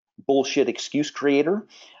bullshit excuse creator,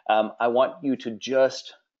 I want you to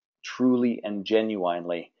just truly and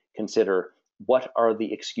genuinely consider what are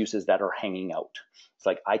the excuses that are hanging out. It's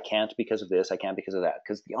like, I can't because of this, I can't because of that.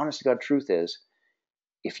 Because the honest to God truth is,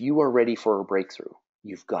 if you are ready for a breakthrough,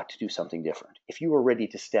 you've got to do something different. If you are ready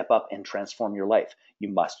to step up and transform your life, you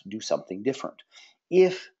must do something different.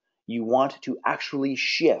 If you want to actually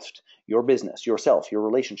shift your business, yourself, your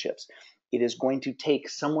relationships, it is going to take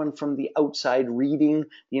someone from the outside reading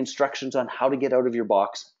the instructions on how to get out of your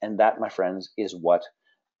box. And that, my friends, is what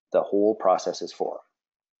the whole process is for.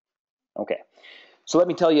 Okay, so let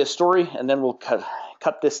me tell you a story, and then we'll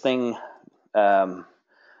cut this thing.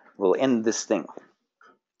 We'll end this thing.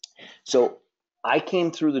 So I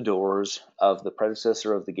came through the doors of the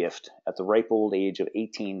predecessor of the gift at the ripe old age of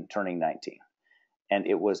 18, turning 19. And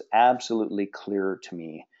it was absolutely clear to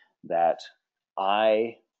me that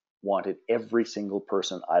I wanted every single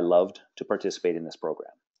person I loved to participate in this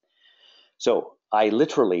program. So I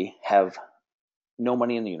literally have no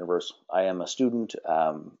money in the universe. I am a student,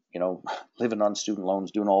 living on student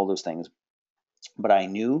loans, doing all those things. But I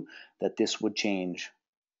knew that this would change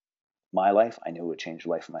my life. I knew it would change the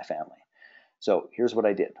life of my family. So here's what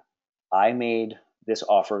I did. I made this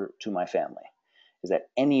offer to my family, is that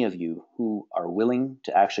any of you who are willing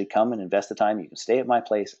to actually come and invest the time, you can stay at my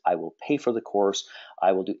place. I will pay for the course.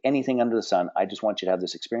 I will do anything under the sun. I just want you to have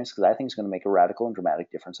this experience because I think it's going to make a radical and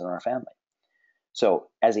dramatic difference in our family. So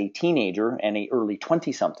as a teenager and a early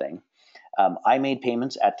 20-something, I made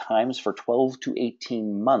payments at times for 12 to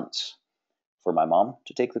 18 months for my mom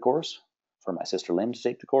to take the course, for my sister Lynn to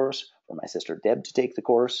take the course, for my sister Deb to take the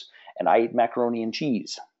course, and I ate macaroni and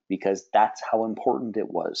cheese because that's how important it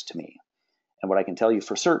was to me. And what I can tell you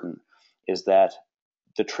for certain is that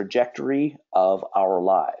the trajectory of our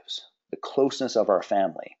lives, the closeness of our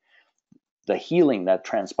family, the healing that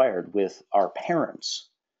transpired with our parents,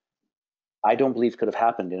 I don't believe could have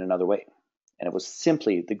happened in another way. And it was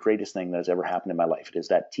simply the greatest thing that has ever happened in my life. It is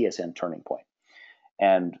that TSN turning point.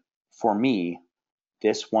 And for me,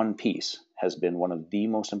 this one piece has been one of the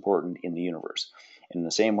most important in the universe. In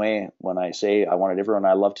the same way, when I say I wanted everyone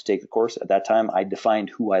I loved to take the course, at that time, I defined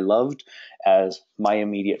who I loved as my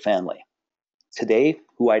immediate family. Today,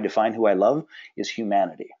 who I define who I love is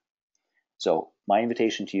humanity. So my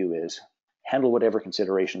invitation to you is handle whatever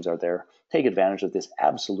considerations are there. Take advantage of this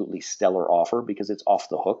absolutely stellar offer because it's off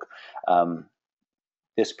the hook.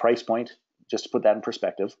 This price point, just to put that in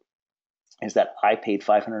perspective, is that I paid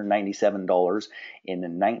 $597 in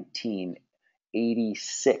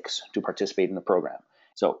 1986 to participate in the program.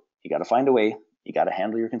 So you got to find a way, you got to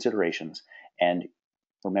handle your considerations, and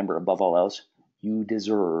remember, above all else, you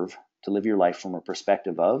deserve to live your life from a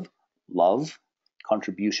perspective of love,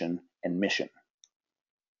 contribution, and mission.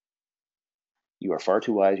 You are far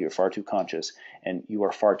too wise, you are far too conscious, and you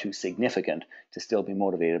are far too significant to still be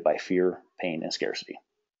motivated by fear, pain, and scarcity.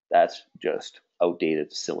 That's just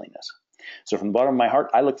outdated silliness. So from the bottom of my heart,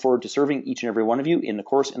 I look forward to serving each and every one of you in the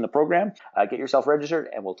course, in the program. Get yourself registered,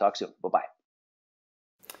 and we'll talk soon. Bye-bye.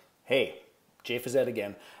 Hey, Jay Fiset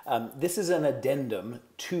again. This is an addendum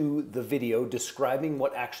to the video describing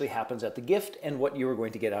what actually happens at the gift and what you are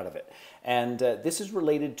going to get out of it. And this is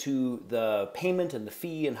related to the payment and the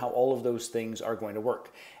fee and how all of those things are going to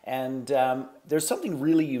work. And there's something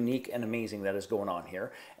really unique and amazing that is going on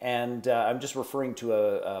here. And I'm just referring to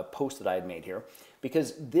a post that I had made here.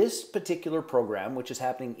 Because this particular program, which is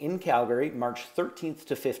happening in Calgary, March 13th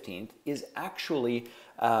to 15th, is actually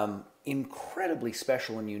incredibly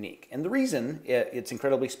special and unique. And the reason it's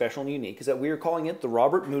incredibly special and unique is that we are calling it the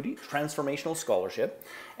Robert Moody Transformational Scholarship.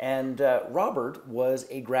 And Robert was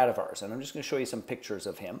a grad of ours. And I'm just going to show you some pictures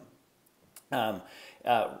of him.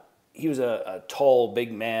 He was a tall,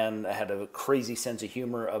 big man, had a crazy sense of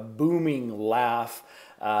humor, a booming laugh,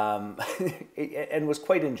 and was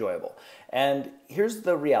quite enjoyable. And here's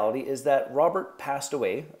the reality is that Robert passed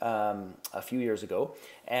away a few years ago,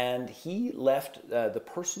 and he left the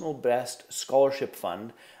Personal Best Scholarship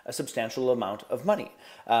Fund a substantial amount of money.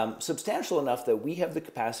 Substantial enough that we have the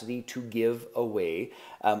capacity to give away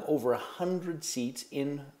over 100 seats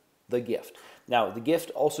in the gift. Now, the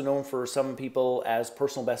gift, also known for some people as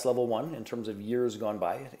Personal Best Level 1, in terms of years gone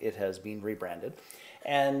by, it has been rebranded.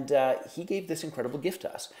 And he gave this incredible gift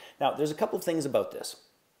to us. Now, there's a couple of things about this.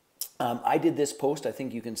 I did this post, I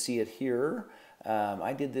think you can see it here.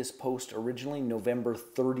 I did this post originally November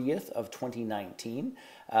 30th of 2019.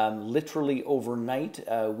 Literally overnight,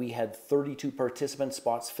 we had 32 participant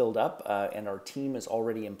spots filled up, and our team is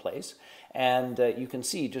already in place. And you can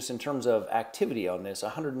see just in terms of activity on this,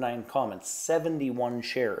 109 comments, 71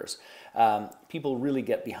 shares. People really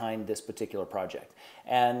get behind this particular project.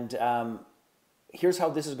 And here's how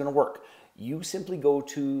this is going to work. you simply go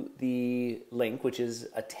to the link, which is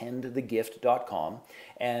attendthegift.com,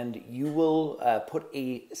 and you will put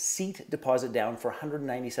a seat deposit down for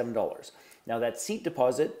 $197. Now that seat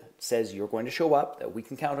deposit says you're going to show up, that we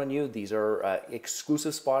can count on you. These are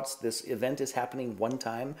exclusive spots. This event is happening one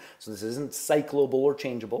time, so this isn't cyclable or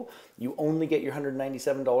changeable. You only get your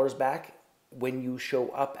 $197 back when you show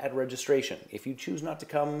up at registration. If you choose not to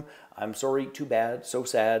come, I'm sorry, too bad, so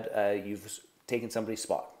sad, you've taken somebody's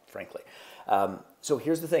spot, frankly. So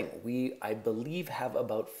here's the thing, I believe, have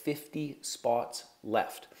about 50 spots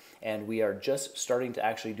left. And we are just starting to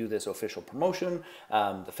actually do this official promotion.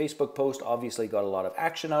 The Facebook post obviously got a lot of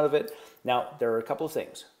action out of it. Now, there are a couple of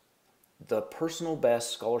things. The Personal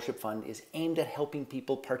Best Scholarship Fund is aimed at helping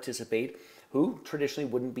people participate who traditionally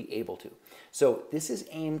wouldn't be able to. So this is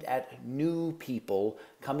aimed at new people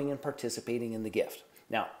coming and participating in the gift.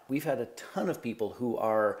 Now, we've had a ton of people who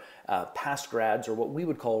are past grads, or what we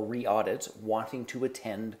would call re-audits, wanting to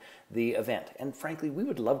attend the event. And frankly, we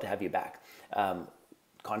would love to have you back.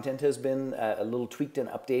 Content has been a little tweaked and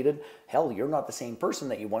updated. Hell, you're not the same person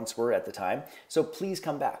that you once were at the time, so please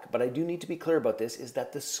come back. But I do need to be clear about this, is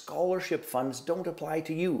that the scholarship funds don't apply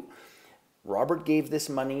to you. Robert gave this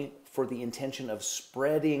money for the intention of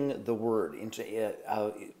spreading the word, into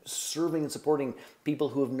serving and supporting people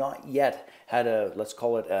who have not yet had a, let's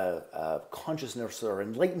call it a consciousness or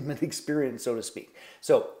enlightenment experience, so to speak.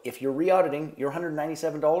 So if you're re-auditing, your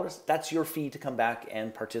 $197, that's your fee to come back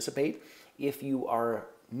and participate. If you are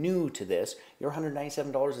new to this, your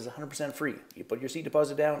 $197 is 100% free. You put your seat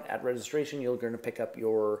deposit down at registration, you're going to pick up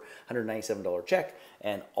your $197 check,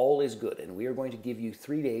 and all is good. And we are going to give you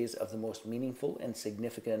 3 days of the most meaningful and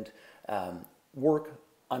significant work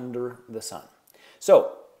under the sun.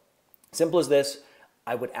 So, simple as this,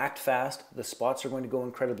 I would act fast. The spots are going to go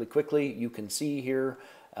incredibly quickly. You can see here,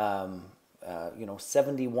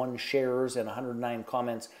 71 shares and 109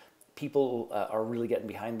 comments. People are really getting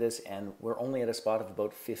behind this, and we're only at a spot of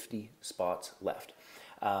about 50 spots left.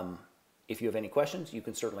 If you have any questions, you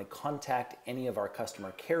can certainly contact any of our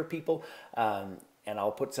customer care people, and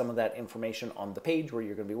I'll put some of that information on the page where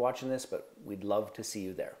you're going to be watching this, but we'd love to see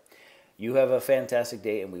you there. You have a fantastic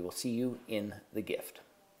day, and we will see you in the gift.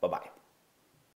 Bye-bye.